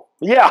beautiful.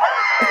 Yeah.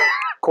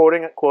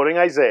 quoting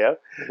Isaiah.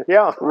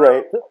 Yeah.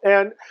 Right.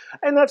 And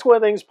that's one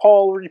of the things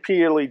Paul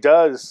repeatedly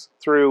does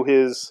through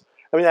his,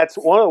 that's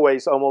one of the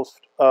ways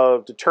almost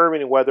of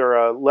determining whether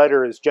a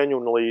letter is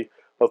genuinely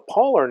of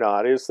Paul or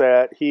not, is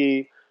that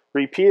he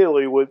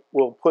repeatedly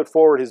will put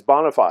forward his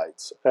bona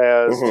fides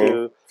as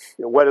to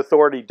what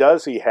authority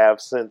does he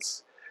have,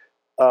 since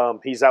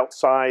he's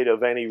outside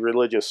of any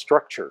religious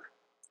structure.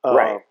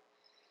 Right.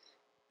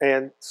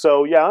 And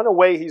so, yeah, in a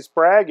way he's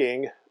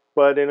bragging,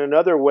 but in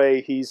another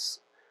way he's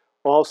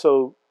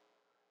also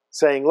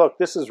saying, look,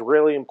 this is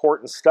really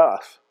important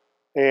stuff,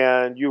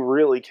 and you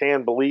really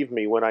can believe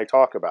me when I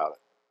talk about it.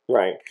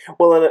 Right.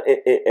 Well, and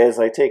as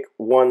I take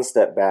one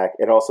step back,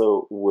 it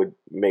also would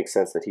make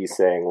sense that he's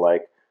saying,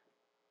 like,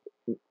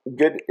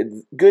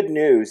 good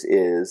news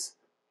is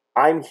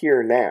I'm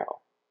here now.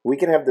 We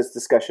can have this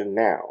discussion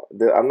now.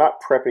 I'm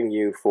not prepping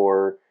you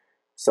for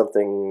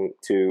something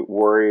to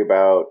worry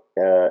about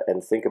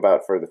and think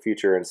about for the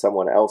future, and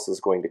someone else is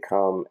going to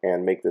come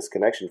and make this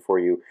connection for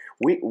you.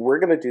 We're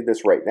going to do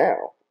this right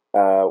now.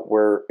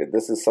 Where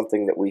this is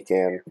something that we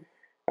can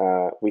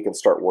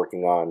start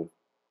working on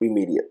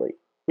immediately.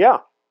 Yeah.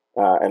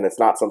 And it's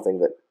not something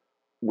that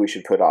we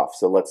should put off.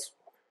 So let's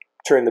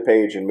turn the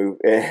page and move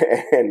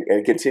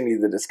and continue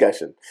the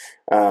discussion.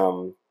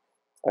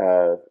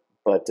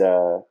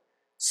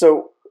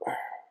 So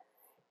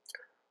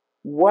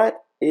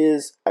what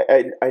is,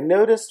 I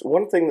noticed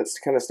one thing that's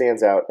kind of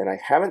stands out, and I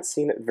haven't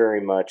seen it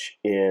very much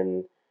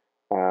in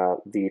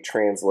the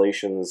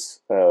translations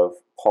of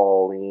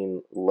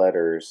Pauline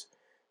letters.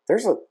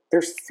 There's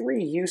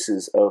three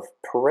uses of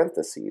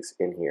parentheses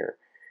in here.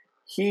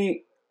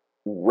 He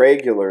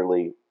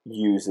regularly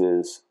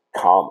uses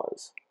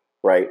commas,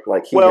 right?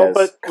 Like he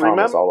has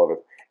commas all over,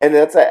 and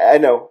that's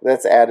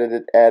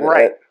added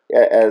right.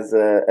 As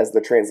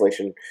the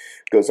translation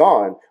goes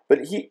on.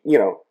 But he,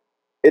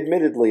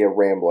 admittedly a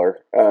rambler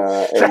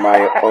in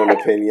my own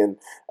opinion,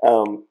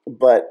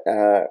 but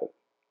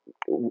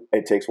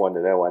it takes one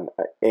to know one,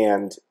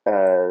 and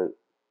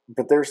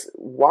but there's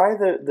why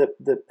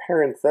the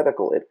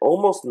parenthetical. It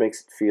almost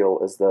makes it feel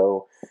as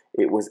though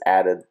it was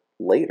added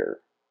later.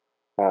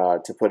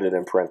 To put it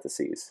in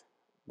parentheses,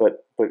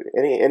 but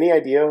any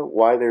idea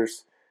why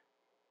there's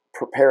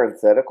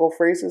parenthetical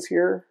phrases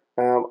here?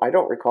 I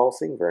don't recall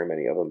seeing very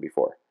many of them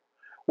before.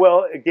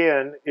 Well,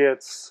 again,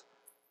 it's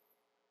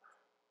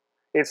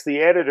the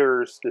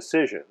editor's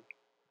decision,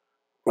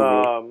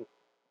 and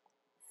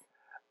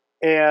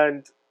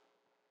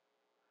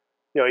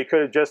he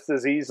could have just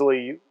as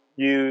easily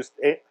used,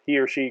 he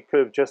or she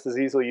could have just as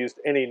easily used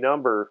any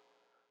number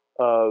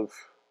of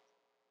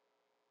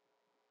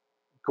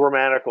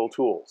grammatical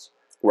tools.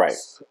 Right.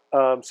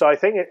 So I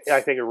think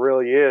it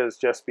really is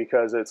just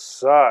because it's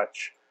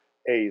such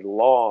a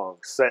long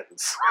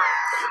sentence.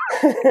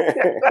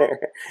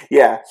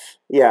 Yeah.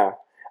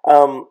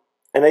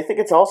 And I think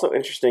it's also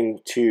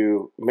interesting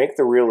to make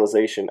the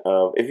realization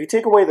of, if you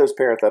take away those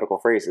parenthetical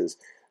phrases,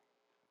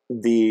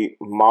 the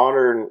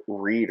modern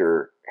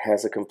reader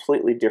has a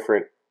completely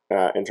different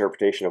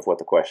interpretation of what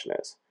the question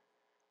is.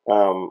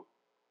 Um,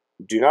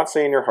 Do not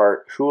say in your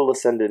heart, who will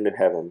ascend into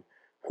heaven?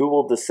 Who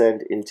will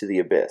descend into the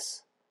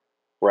abyss?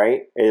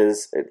 Right?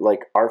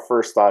 Like our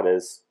first thought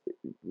is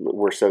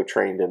we're so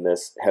trained in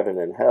this heaven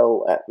and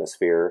hell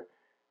atmosphere.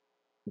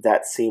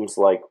 That seems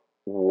like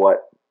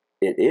what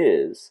it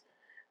is.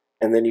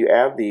 And then you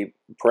add the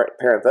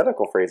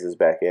parenthetical phrases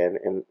back in,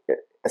 and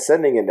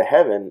ascending into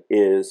heaven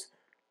is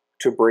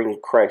to bring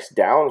Christ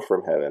down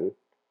from heaven,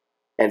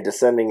 and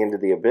descending into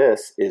the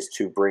abyss is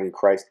to bring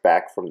Christ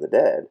back from the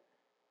dead.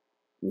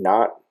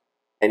 Not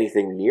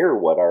anything near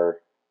what our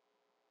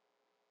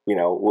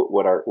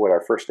what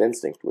our first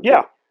instinct would be.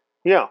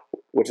 Yeah.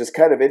 Which is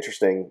kind of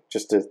interesting,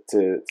 just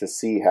to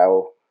see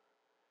how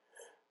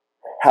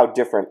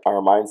different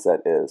our mindset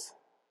is.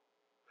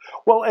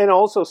 Well, and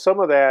also some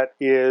of that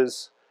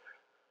is,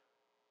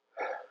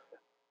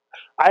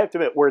 I have to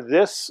admit, where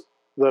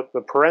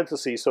the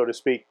parentheses, so to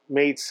speak,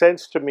 made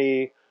sense to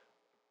me,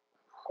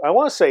 I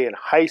want to say in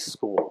high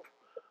school,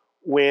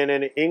 when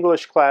in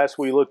English class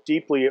we looked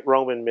deeply at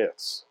Roman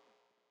myths.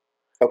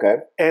 Okay.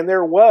 And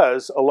there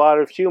was a lot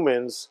of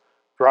humans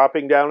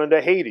dropping down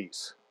into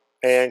Hades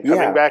and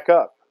coming back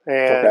up.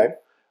 And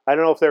I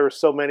don't know if there were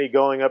so many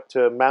going up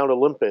to Mount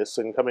Olympus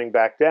and coming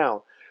back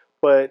down,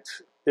 but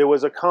it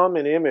was a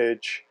common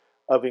image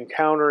of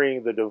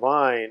encountering the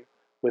divine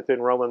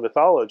within Roman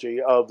mythology,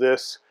 of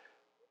this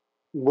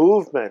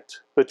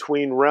movement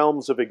between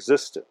realms of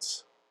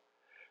existence.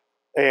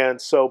 And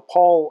so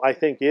Paul, I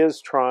think,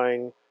 is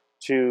trying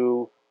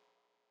to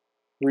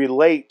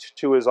relate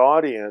to his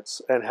audience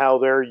and how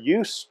they're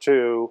used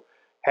to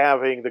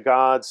having the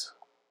gods,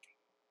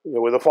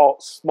 with a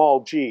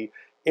small g,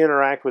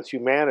 interact with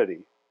humanity.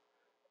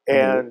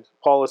 And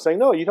Paul is saying,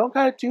 no, you don't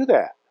got to do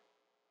that.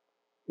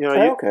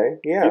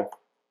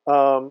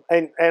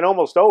 And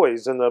almost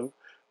always in the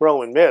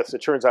Roman myths, it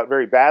turns out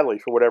very badly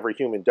for whatever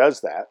human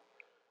does that.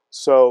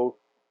 So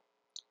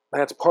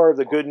that's part of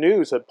the good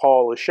news that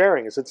Paul is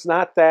sharing, is it's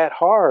not that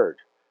hard.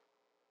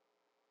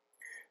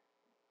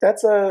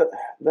 That's an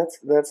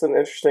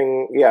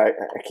interesting. Yeah,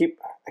 I keep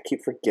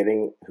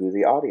forgetting who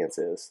the audience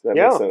is. That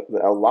makes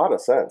a lot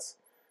of sense.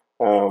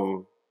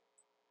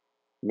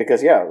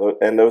 Because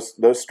and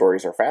those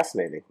stories are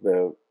fascinating.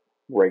 The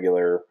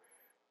regular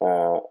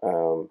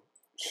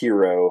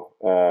hero,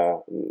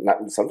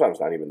 sometimes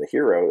not even the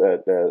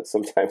hero.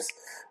 Sometimes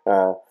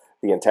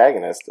the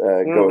antagonist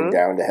going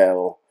down to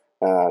hell,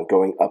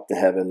 going up to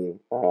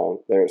heaven.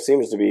 There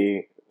seems to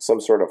be some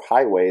sort of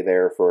highway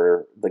there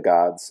for the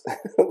gods.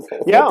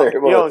 They're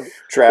able to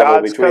travel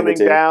gods between coming the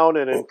two. down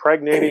and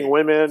impregnating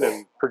women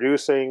and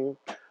producing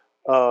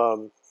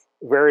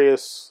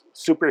various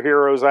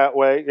superheroes that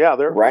way. Yeah,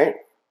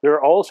 there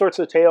are all sorts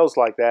of tales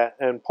like that,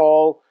 and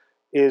Paul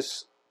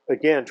is,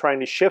 again, trying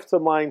to shift the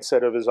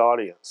mindset of his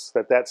audience,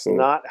 that's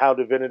not how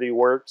divinity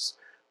works,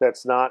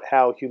 that's not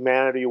how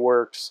humanity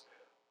works.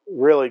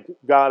 Really,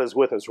 God is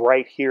with us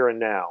right here and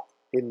now,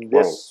 in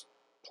this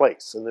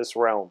place, in this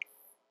realm.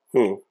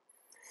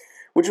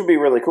 Which would be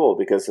really cool,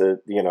 because the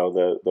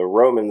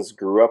Romans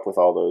grew up with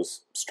all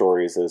those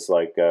stories as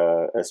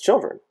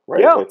children,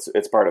 right? Yeah.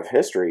 It's part of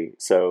history.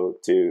 So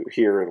to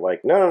hear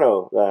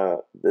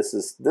no, this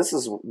is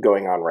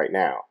going on right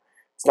now.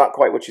 It's not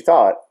quite what you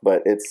thought,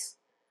 but it's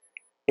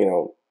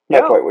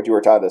not quite what you were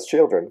taught as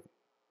children.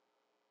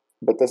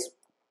 But this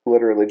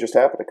literally just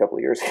happened a couple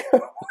of years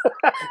ago.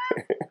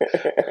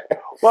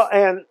 Well,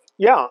 and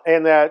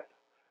that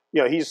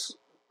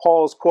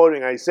Paul's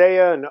quoting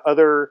Isaiah and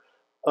other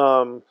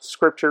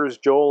scriptures,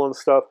 Joel and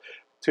stuff,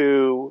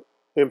 to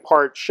in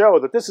part show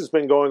that this has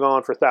been going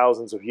on for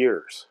thousands of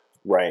years.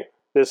 Right.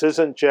 This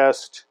isn't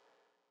just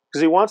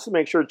because he wants to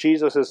make sure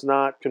Jesus is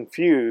not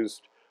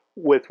confused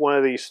with one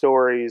of these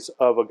stories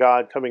of a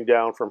God coming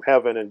down from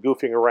heaven and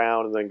goofing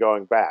around and then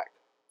going back.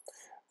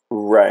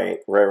 Right.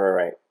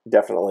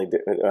 Definitely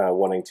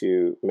wanting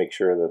to make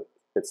sure that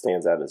it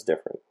stands out as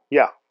different.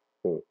 Yeah.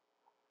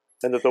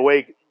 And that the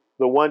way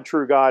the one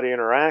true God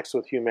interacts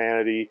with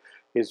humanity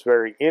is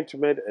very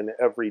intimate and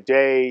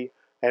everyday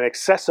and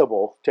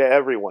accessible to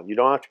everyone. You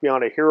don't have to be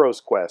on a hero's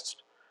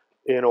quest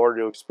in order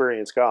to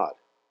experience God.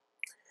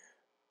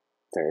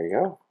 There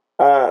you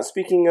go.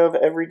 Speaking of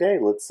everyday,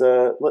 let's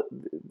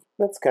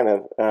kind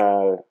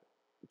of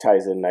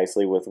ties in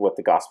nicely with what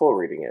the gospel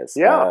reading is.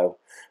 Yeah.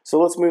 So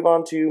let's move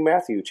on to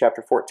Matthew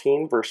chapter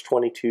 14, verse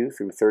 22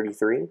 through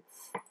 33.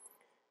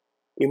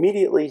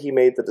 Immediately he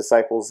made the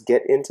disciples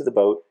get into the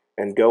boat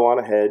and go on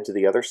ahead to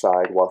the other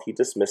side while he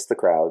dismissed the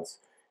crowds.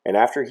 And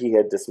after he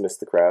had dismissed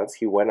the crowds,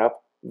 he went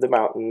up the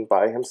mountain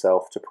by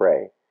himself to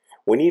pray.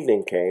 When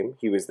evening came,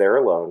 he was there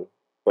alone,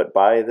 but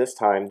by this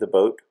time the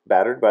boat,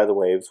 battered by the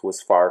waves,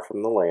 was far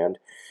from the land,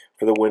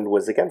 for the wind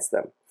was against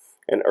them.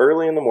 And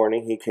early in the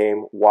morning he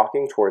came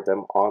walking toward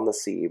them on the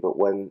sea. But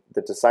when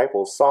the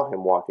disciples saw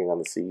him walking on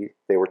the sea,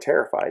 they were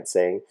terrified,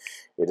 saying,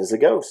 "It is a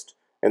ghost."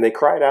 And they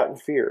cried out in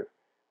fear.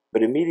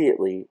 But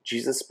immediately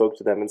Jesus spoke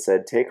to them and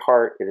said, "Take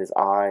heart, it is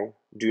I.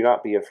 Do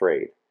not be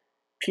afraid."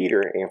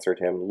 Peter answered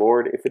him,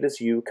 Lord, if it is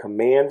you,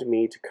 command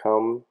me to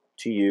come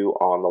to you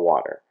on the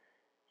water.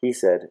 He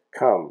said,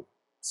 Come.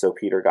 So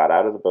Peter got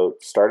out of the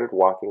boat, started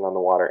walking on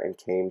the water, and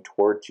came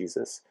toward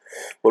Jesus.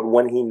 But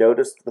when he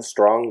noticed the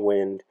strong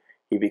wind,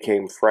 he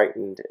became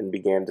frightened and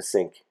began to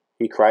sink.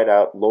 He cried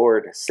out,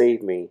 Lord,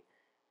 save me.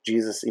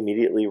 Jesus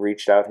immediately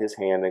reached out his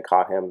hand and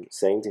caught him,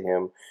 saying to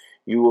him,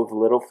 You of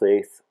little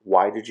faith,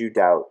 why did you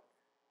doubt?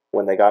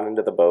 When they got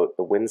into the boat,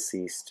 the wind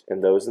ceased,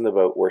 and those in the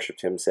boat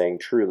worshipped him, saying,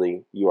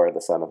 Truly, you are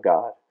the Son of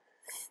God.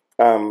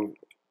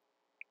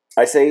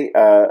 I say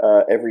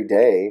every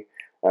day,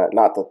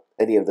 not that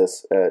any of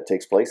this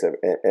takes place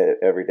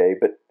every day,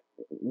 but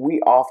we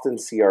often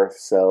see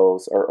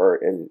ourselves, or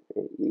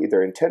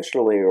either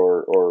intentionally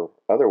or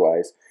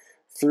otherwise,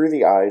 through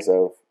the eyes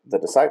of the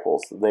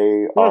disciples.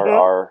 They are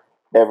our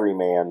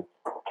everyman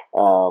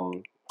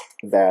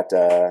that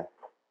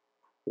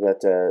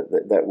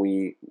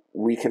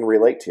we can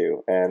relate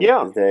to,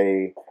 and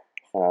they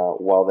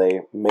while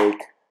they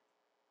make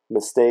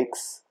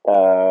mistakes, a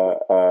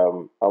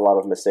lot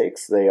of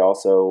mistakes, they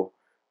also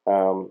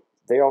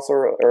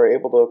are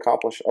able to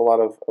accomplish a lot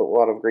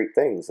of great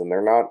things. And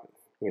they're not,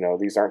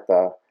 these aren't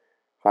the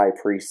high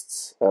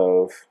priests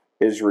of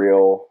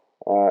Israel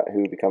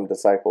who become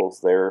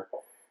disciples. They're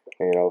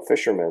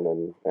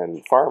fishermen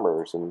and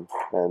farmers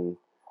and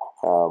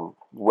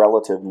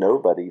relative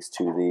nobodies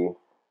to the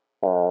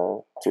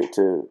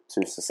to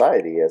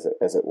society, as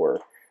it were.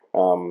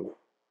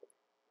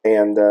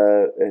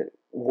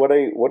 What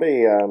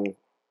a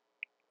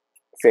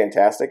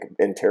fantastic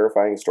and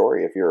terrifying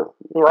story if you're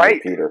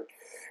Peter.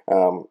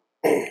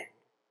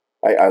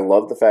 I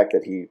love the fact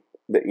that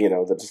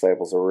the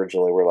disciples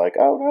originally were like,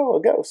 oh no,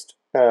 a ghost,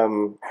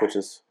 which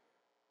is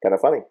kind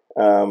of funny.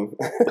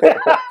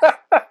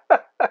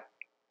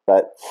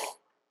 But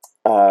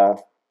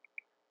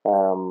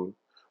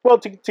well,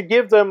 to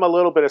give them a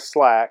little bit of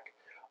slack,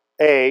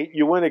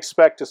 you wouldn't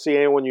expect to see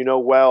anyone you know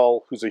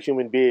well who's a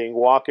human being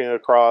walking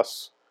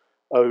across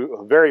a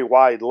very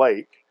wide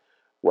lake,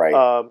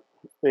 right,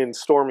 in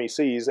stormy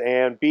seas,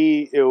 and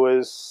B, it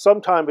was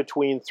sometime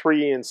between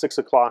 3 and 6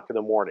 o'clock in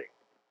the morning.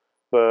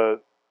 The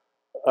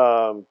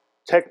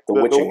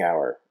witching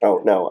hour.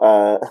 Oh no.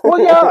 Well,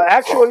 yeah,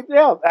 actually,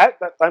 yeah. I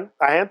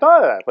hadn't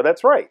thought of that, but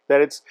that's right.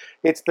 That it's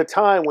the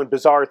time when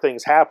bizarre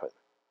things happen.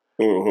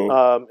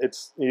 Mm-hmm.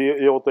 It's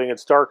the old thing.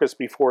 It's darkest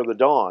before the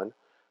dawn.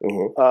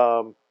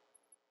 Mm-hmm.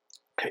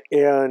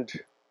 And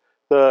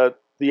the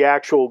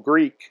actual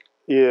Greek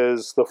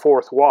is the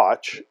fourth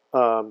watch,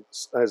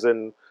 as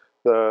in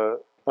the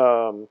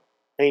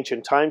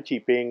ancient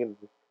timekeeping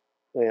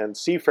and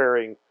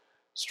seafaring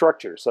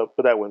structure. So,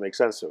 but that wouldn't make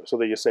sense to it. So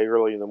they just say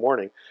early in the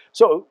morning.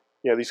 So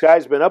these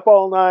guys have been up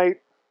all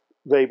night.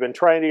 They've been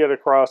trying to get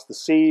across the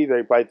sea.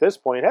 They, by this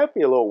point, have to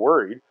be a little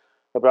worried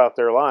about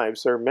their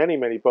lives. There are many,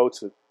 many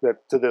boats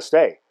that to this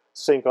day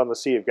sink on the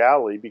Sea of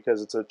Galilee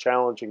because it's a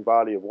challenging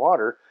body of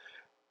water.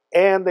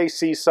 And they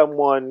see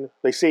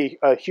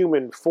a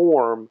human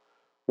form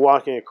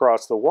walking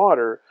across the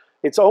water.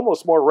 It's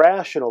almost more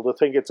rational to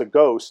think it's a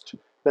ghost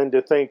than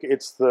to think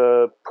it's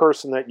the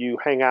person that you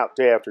hang out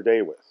day after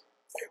day with.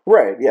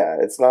 Right, yeah.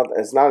 It's not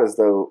as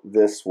though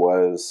this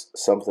was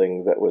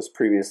something that was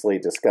previously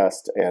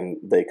discussed and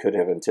they could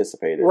have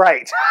anticipated.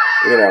 Right.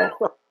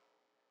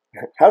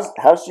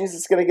 How's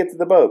Jesus going to get to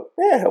the boat?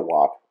 He'll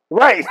walk.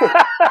 Right.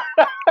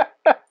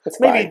 It's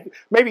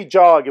maybe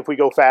jog if we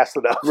go fast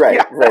enough. Right,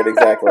 yeah. Right,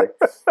 exactly.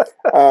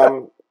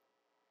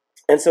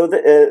 And so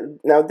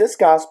now this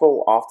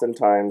gospel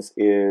oftentimes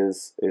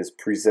is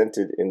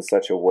presented in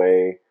such a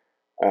way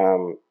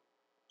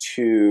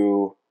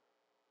to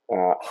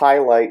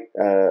highlight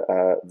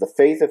the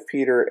faith of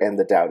Peter and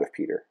the doubt of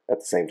Peter at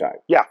the same time.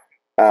 Yeah.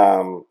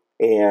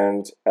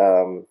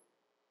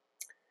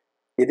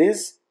 It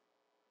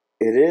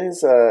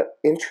is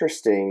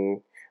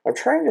interesting. I'm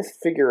trying to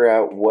figure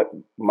out what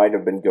might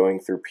have been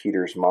going through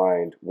Peter's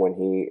mind when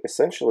he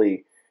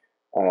essentially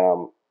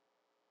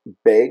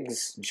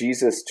begs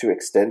Jesus to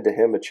extend to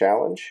him a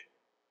challenge.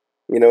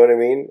 You know what I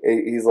mean?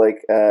 He's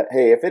like,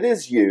 hey, if it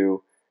is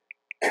you,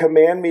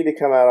 command me to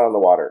come out on the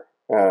water.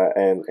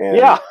 And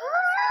yeah.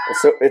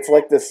 So it's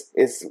like this.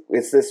 It's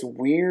this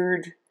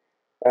weird,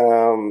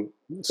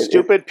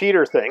 stupid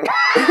Peter thing.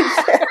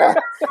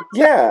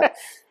 Yeah.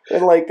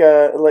 And like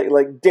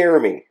dare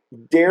me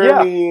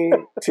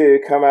to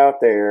come out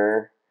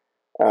there.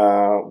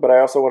 But I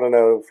also want to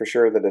know for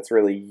sure that it's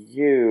really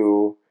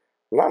you.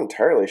 I'm not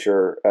entirely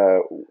sure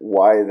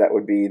why that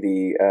would be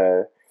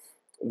the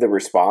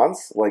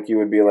response. Like you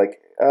would be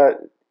like,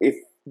 if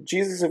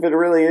it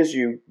really is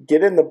you,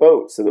 get in the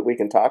boat so that we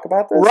can talk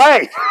about this.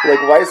 Right.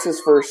 Like, why is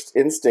his first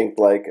instinct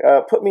like,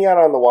 put me out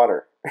on the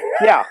water?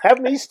 Yeah, have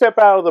me step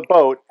out of the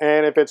boat,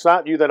 and if it's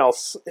not you, then I'll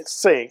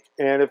sink,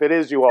 and if it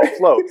is you, I'll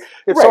float.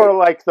 It's right. Sort of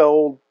like the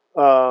old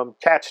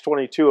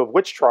Catch-22 of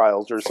witch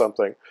trials or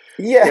something.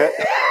 Yeah.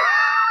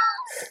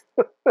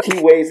 He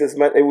weighs as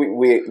much.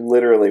 We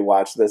literally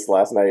watched this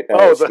last night.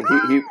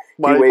 He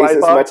weighs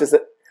as much as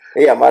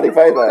Yeah, Monty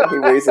Python. He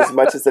weighs as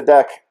much as a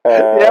duck,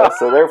 Yeah.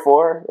 so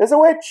therefore is a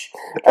witch.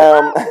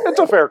 It's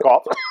a fair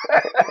call.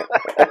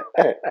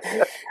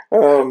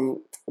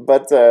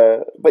 But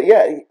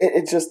yeah,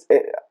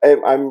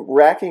 I'm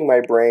racking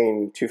my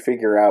brain to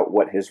figure out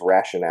what his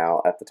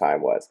rationale at the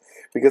time was,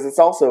 because it's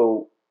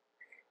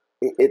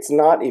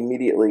not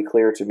immediately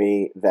clear to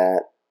me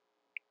that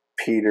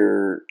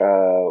Peter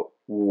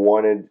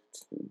wanted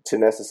to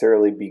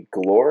necessarily be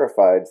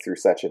glorified through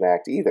such an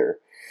act either.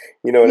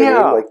 You know what I mean?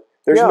 Yeah. Like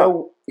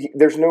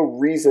there's no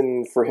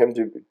reason for him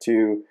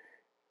to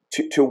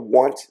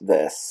want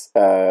this,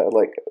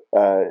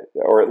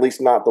 or at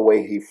least not the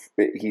way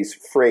he's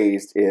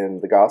phrased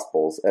in the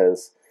Gospels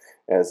as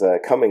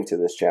coming to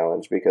this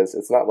challenge, because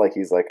it's not like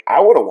he's like, I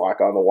want to walk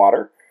on the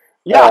water.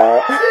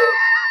 Yeah.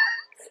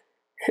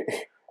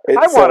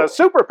 I want a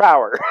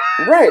superpower.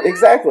 Right,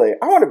 exactly.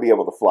 I want to be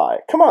able to fly.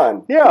 Come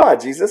on, Yeah. come on,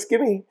 Jesus,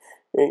 give me,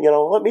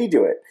 let me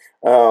do it.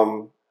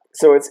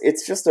 So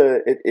it's just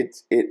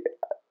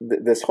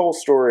this whole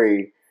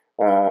story.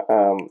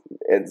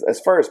 As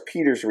far as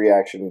Peter's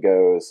reaction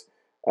goes,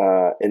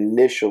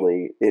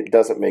 initially it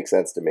doesn't make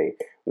sense to me.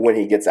 When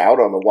he gets out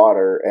on the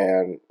water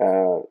and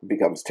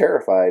becomes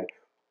terrified,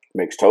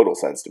 makes total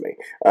sense to me.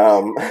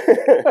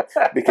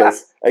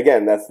 Because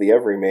again, that's the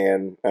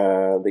everyman,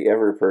 the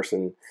every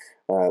person.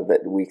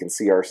 That we can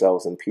see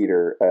ourselves in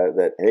Peter,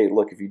 that, hey,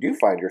 look, if you do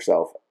find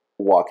yourself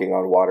walking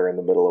on water in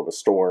the middle of a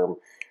storm,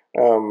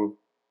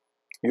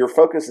 your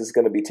focus is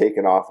going to be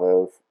taken off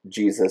of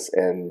Jesus,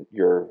 and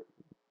you're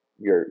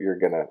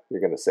gonna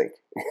sink.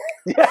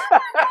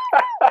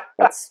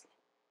 That's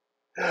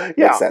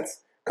makes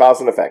sense. Cause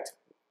and effect.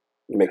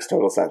 It makes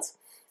total sense.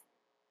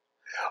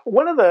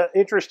 One of the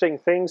interesting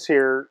things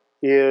here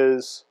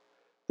is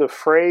the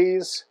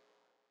phrase,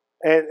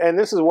 and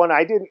this is one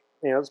I didn't,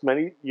 as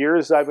many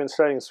years I've been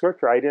studying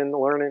scripture, I didn't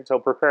learn it until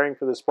preparing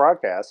for this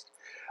broadcast,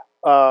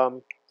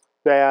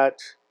 that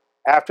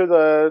after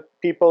the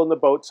people in the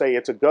boat say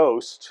it's a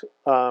ghost,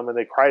 and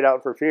they cried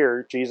out for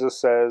fear, Jesus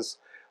says,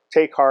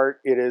 take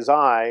heart, it is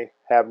I,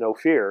 have no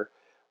fear.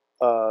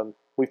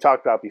 We've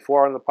talked about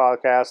before on the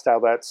podcast how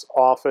that's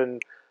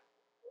often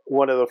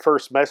one of the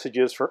first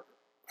messages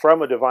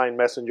from a divine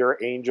messenger,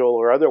 angel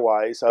or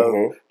otherwise,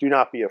 of do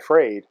not be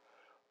afraid.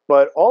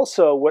 But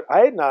also what I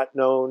had not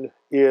known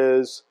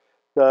is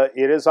the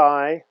it is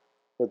I,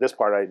 or this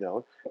part I had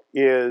known,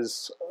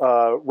 is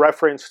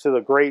reference to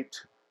the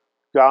great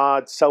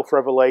God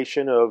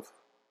self-revelation of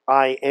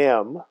I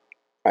am.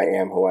 I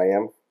am who I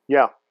am.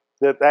 Yeah,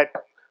 that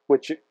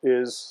which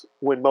is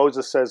when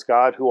Moses says,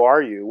 God, who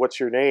are you? What's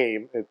your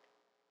name?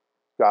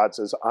 God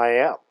says, I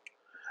am.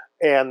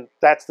 And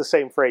that's the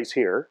same phrase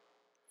here.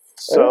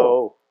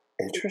 So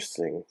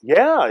interesting.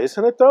 Yeah,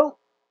 isn't it though?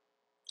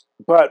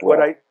 But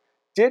what I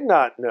did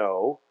not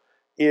know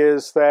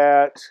is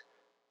that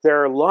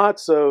there are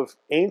lots of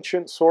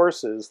ancient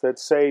sources that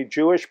say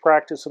Jewish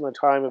practice in the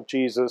time of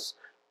Jesus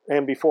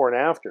and before and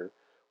after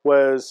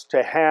was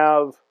to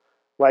have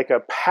like a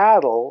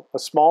paddle, a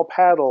small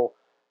paddle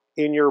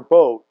in your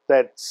boat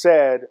that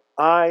said,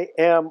 I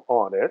am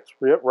on it,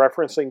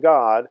 referencing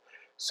God.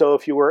 So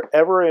if you were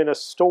ever in a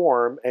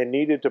storm and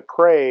needed to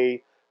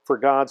pray for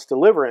God's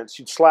deliverance,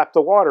 you'd slap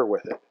the water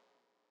with it.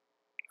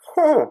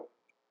 Huh.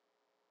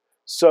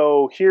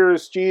 So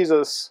here's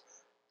Jesus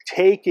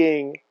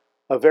taking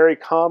a very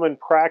common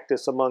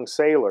practice among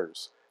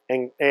sailors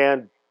and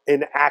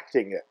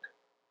enacting it,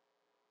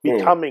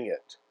 becoming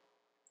it.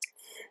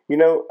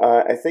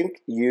 I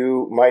think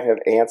you might have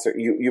answered.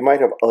 You might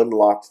have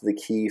unlocked the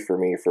key for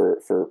me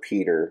for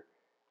Peter.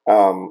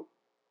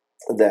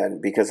 Then,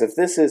 because if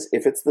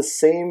it's the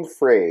same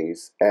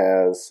phrase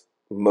as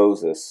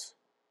Moses,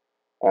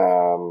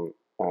 who,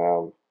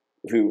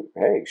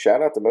 hey,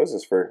 shout out to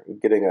Moses for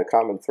getting a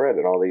common thread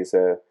in all these,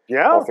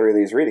 all three of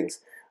these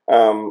readings.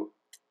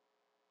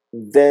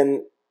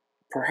 Then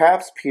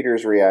perhaps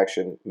Peter's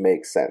reaction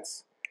makes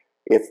sense.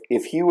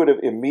 If he would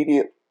have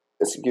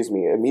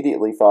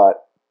immediately thought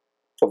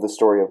of the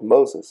story of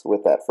Moses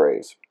with that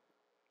phrase,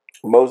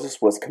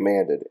 Moses was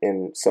commanded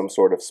in some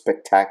sort of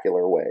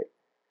spectacular way.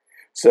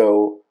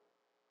 So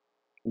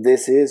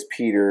this is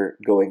Peter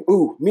going,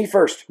 ooh, me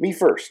first.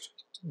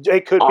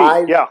 It could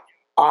be,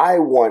 I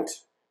want,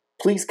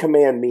 please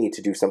command me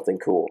to do something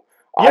cool.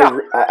 Yeah.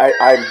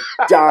 I'm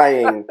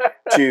dying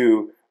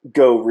to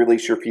go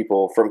release your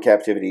people from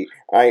captivity.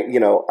 Let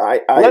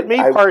me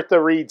part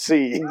the Reed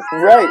Sea.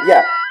 Right,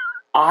 yeah.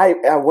 I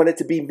want it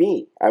to be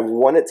me. I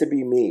want it to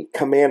be me.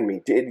 Command me.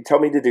 Tell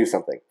me to do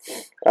something,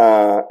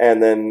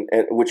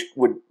 which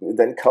would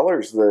then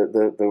colors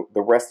the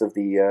rest of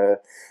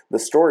the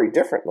story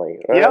differently.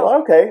 Yeah.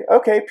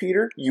 Okay,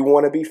 Peter, you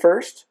want to be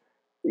first.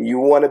 You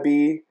want to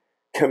be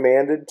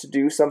commanded to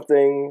do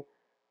something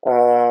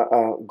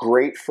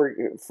great for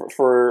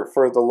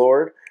the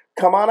Lord.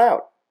 Come on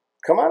out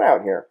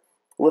here.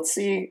 Let's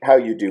see how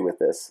you do with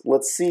this.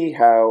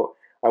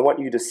 I want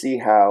you to see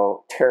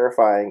how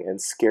terrifying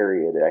and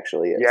scary it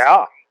actually is.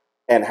 Yeah.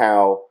 And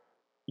how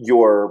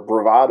your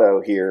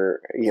bravado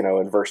here,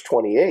 in verse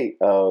 28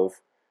 of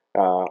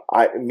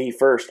me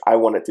first, I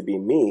want it to be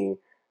me,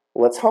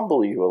 let's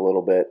humble you a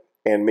little bit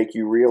and make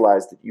you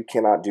realize that you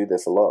cannot do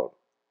this alone.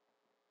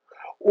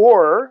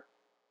 Or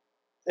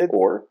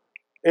Or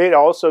it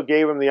also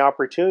gave him the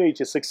opportunity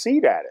to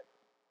succeed at it.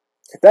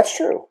 that's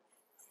true.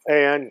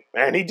 And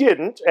he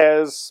didn't,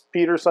 as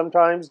Peter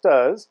sometimes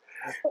does.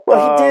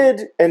 Well, he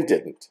did and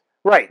didn't.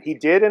 Right, he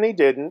did and he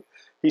didn't.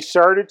 He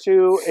started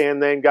to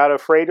and then got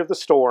afraid of the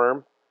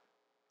storm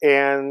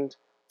and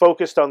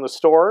focused on the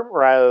storm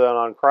rather than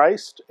on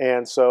Christ,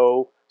 and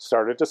so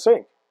started to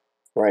sink.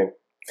 Right.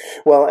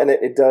 Well, and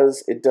it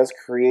does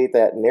create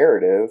that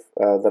narrative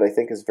that I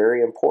think is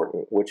very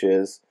important, which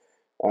is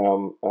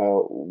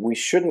we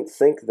shouldn't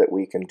think that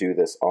we can do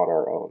this on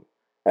our own.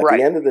 At Right.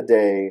 the end of the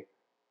day,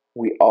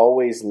 we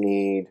always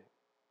need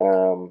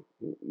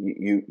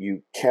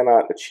you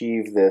cannot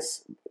achieve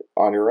this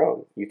on your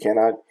own. You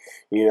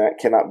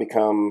cannot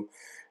become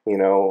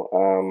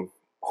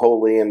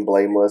holy and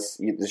blameless.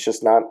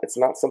 It's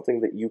not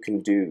something that you can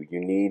do. You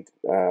need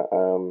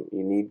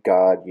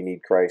God. You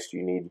need Christ.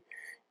 You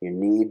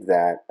need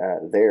that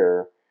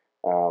there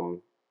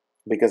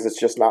because it's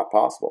just not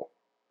possible.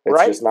 It's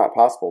Right. just not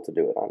possible to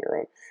do it on your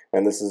own.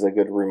 And this is a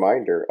good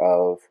reminder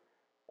of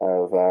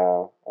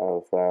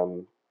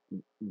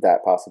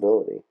that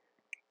possibility.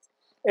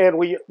 And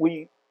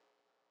we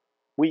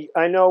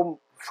I know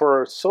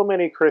for so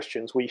many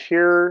Christians, we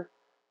hear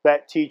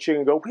that teaching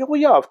and go, well,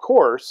 yeah, of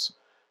course,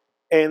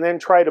 and then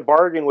try to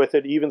bargain with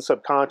it even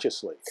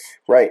subconsciously.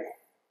 Right.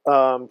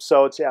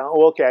 So it's,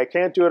 okay, I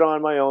can't do it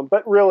on my own,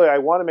 but really I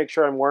want to make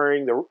sure I'm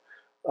wearing the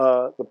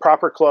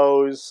proper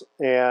clothes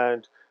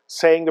and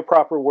saying the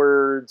proper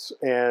words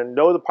and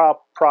know the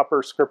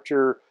proper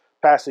scripture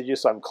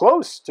passages. I'm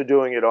close to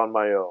doing it on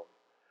my own.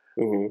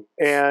 Mm-hmm.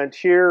 And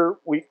here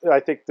I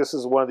think this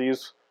is one of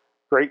these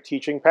great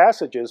teaching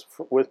passages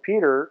with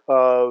Peter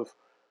of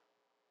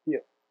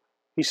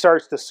he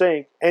starts to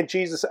sink and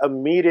Jesus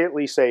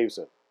immediately saves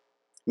him.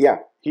 Yeah.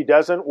 He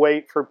doesn't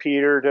wait for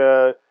Peter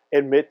to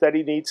admit that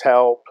he needs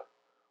help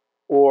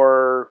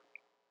or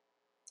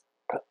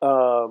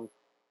beyond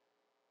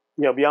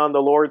the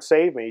Lord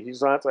save me.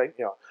 He's not like,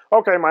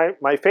 okay,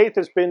 my faith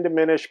has been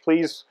diminished.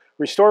 Please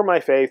restore my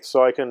faith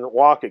so I can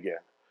walk again.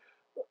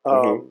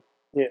 Mm-hmm.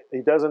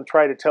 He doesn't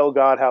try to tell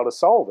God how to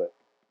solve it.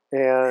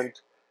 And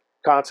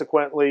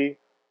consequently,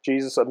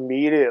 Jesus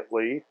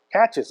immediately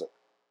catches it.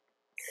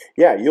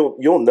 Yeah,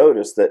 you'll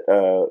notice that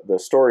the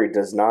story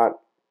does not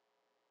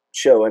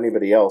show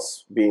anybody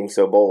else being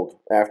so bold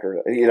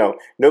after.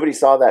 Nobody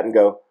saw that and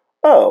go,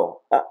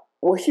 oh,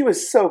 well, he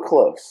was so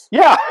close.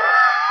 Yeah.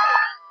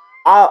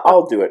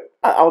 I'll do it.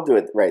 I'll do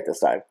it right this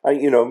time.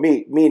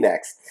 Me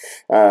next.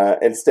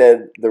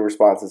 Instead, the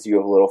response is, "You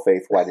have little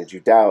faith. Why did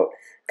you doubt?"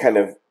 Kind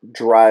of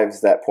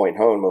drives that point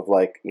home of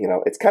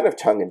it's kind of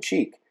tongue in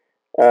cheek,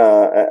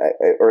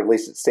 or at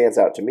least it stands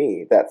out to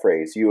me. That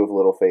phrase, "You have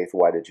little faith.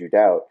 Why did you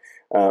doubt?"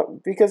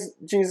 Because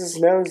Jesus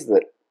knows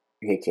that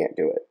he can't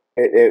do it.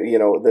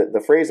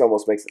 The phrase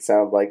almost makes it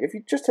sound like if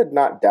you just had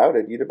not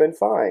doubted, you'd have been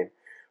fine.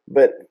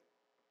 But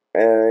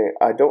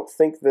I don't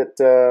think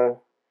that.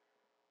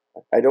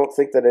 I don't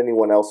think that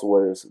anyone else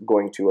was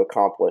going to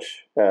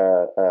accomplish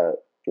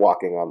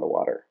walking on the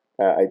water.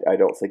 I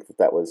don't think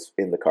that was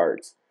in the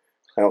cards.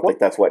 I don't think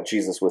that's what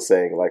Jesus was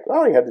saying. Like,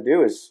 all you had to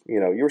do is,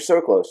 you were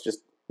so close.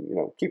 Just,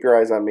 keep your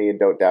eyes on me and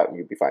don't doubt, and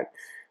you'd be fine.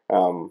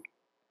 Well,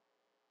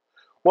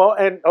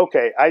 and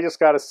okay, I just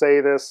got to say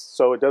this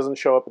so it doesn't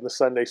show up in the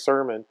Sunday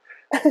sermon.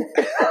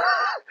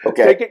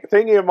 Okay.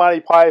 Thinking of Monty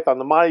Python,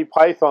 the Monty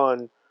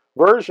Python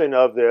version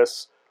of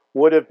this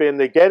would have been: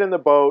 they get in the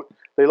boat,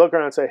 they look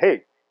around and say,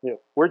 "Hey,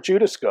 where'd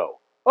Judas go?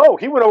 Oh,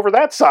 he went over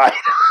that side."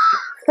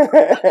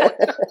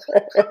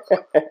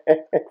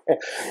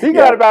 He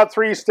got about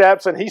 3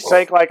 steps and he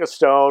sank like a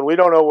stone. We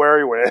don't know where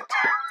he went.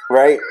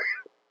 Right.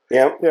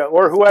 Yeah. Yeah,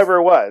 or whoever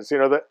it was.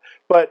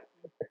 But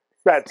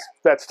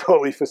that's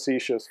totally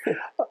facetious.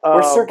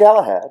 Or Sir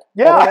Galahad.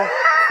 Yeah.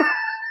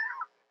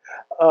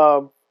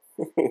 But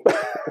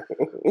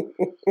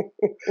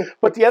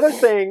the other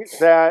thing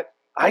that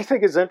I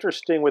think is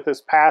interesting with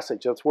this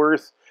passage, that's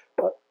worth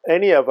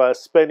any of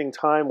us spending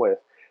time with,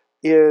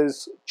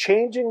 is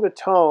changing the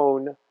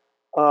tone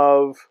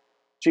of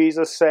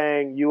Jesus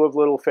saying, "You have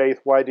little faith,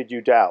 why did you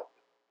doubt?"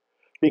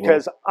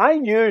 Because I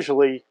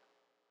usually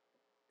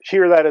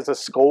hear that as a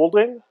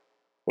scolding.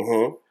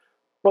 Mm-hmm.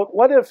 But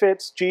what if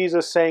it's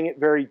Jesus saying it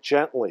very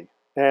gently,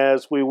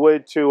 as we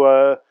would to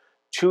a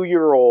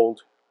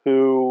 2-year-old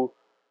who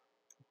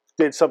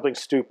did something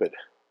stupid?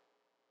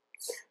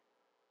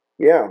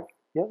 Yeah.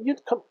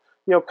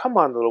 Come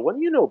on, little one.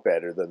 You know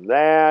better than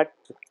that.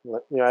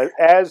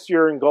 As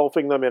you're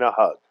engulfing them in a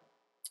hug.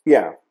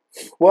 Yeah.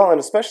 Well, and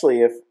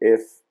especially if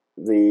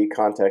the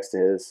context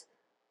is,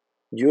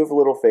 "You have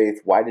little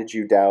faith. Why did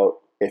you doubt?"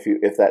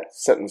 If that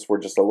sentence were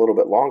just a little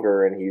bit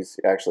longer, and he's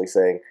actually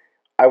saying,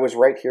 "I was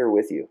right here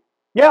with you."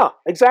 Yeah,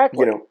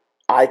 exactly.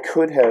 I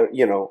could have.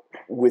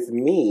 With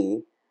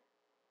me,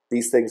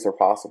 these things are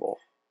possible.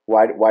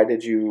 Why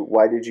did you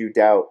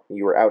doubt?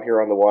 You were out here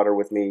on the water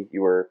with me.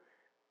 You were,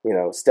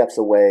 steps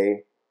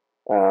away.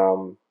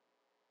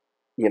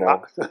 you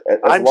know, as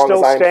I'm long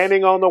still as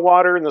standing on the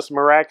water in this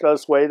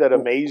miraculous way that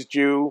amazed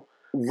you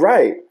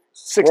right.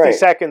 60 Right.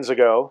 seconds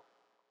ago.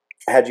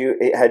 Had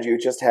you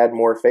just had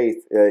more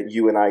faith,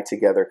 you and I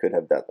together could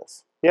have done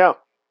this. Yeah.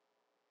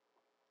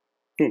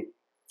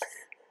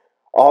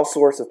 All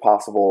sorts of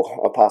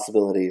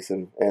possibilities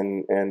and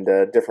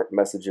different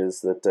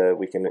messages that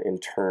we can in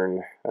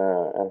turn,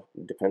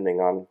 depending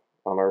on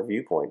our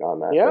viewpoint on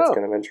that. Yeah. That's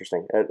kind of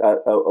interesting.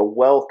 A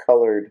well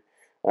colored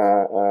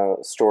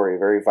story,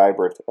 very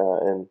vibrant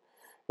in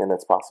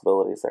its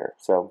possibilities there.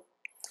 So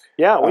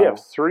Yeah, we have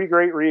 3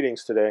 great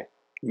readings today.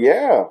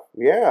 yeah,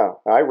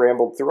 I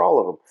rambled through all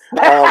of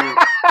them.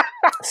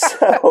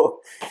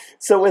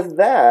 So with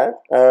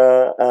that,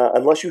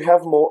 unless you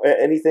have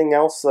anything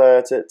else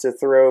to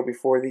throw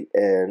before the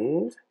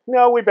end,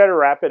 No, we better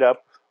wrap it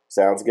up.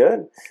 sounds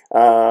good.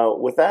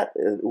 With that,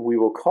 we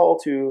will call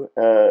to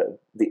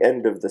the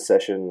end of the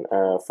session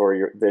for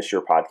your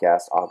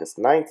podcast, August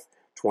 9th,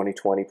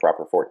 2020,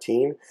 Proper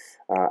 14.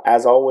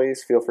 As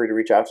always, feel free to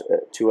reach out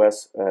to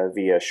us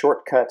via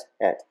shortcut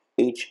at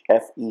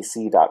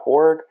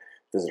hfec.org.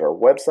 Visit our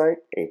website,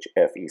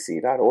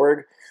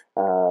 hfec.org.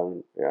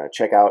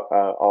 Check out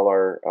all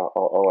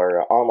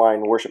our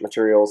online worship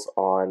materials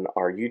on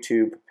our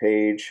YouTube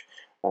page,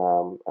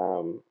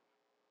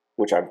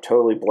 which I'm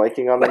totally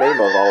blanking on the name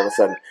of all of a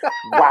sudden.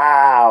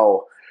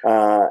 Wow!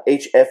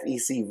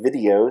 HFEC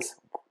videos.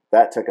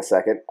 That took a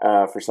second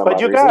for some odd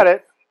reason. But you got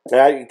it.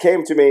 It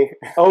came to me.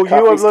 Oh, you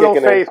have little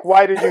faith.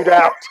 Why did you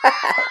doubt?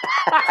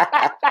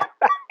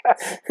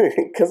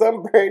 Because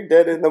I'm brain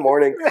dead in the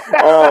morning.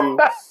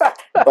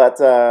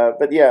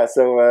 But yeah,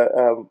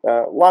 so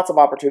lots of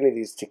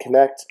opportunities to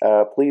connect.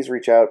 Please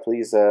reach out.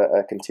 Please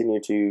continue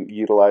to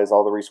utilize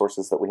all the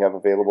resources that we have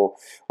available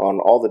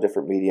on all the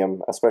different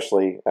medium,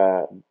 especially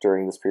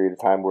during this period of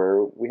time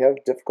where we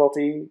have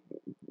difficulty,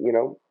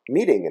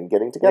 meeting and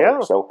getting together.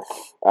 Yeah. So,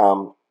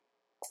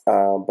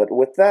 but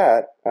with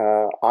that,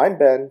 I'm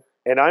Ben.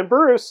 And I'm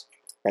Bruce.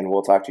 And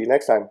we'll talk to you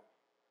next time.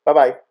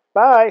 Bye-bye.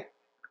 Bye.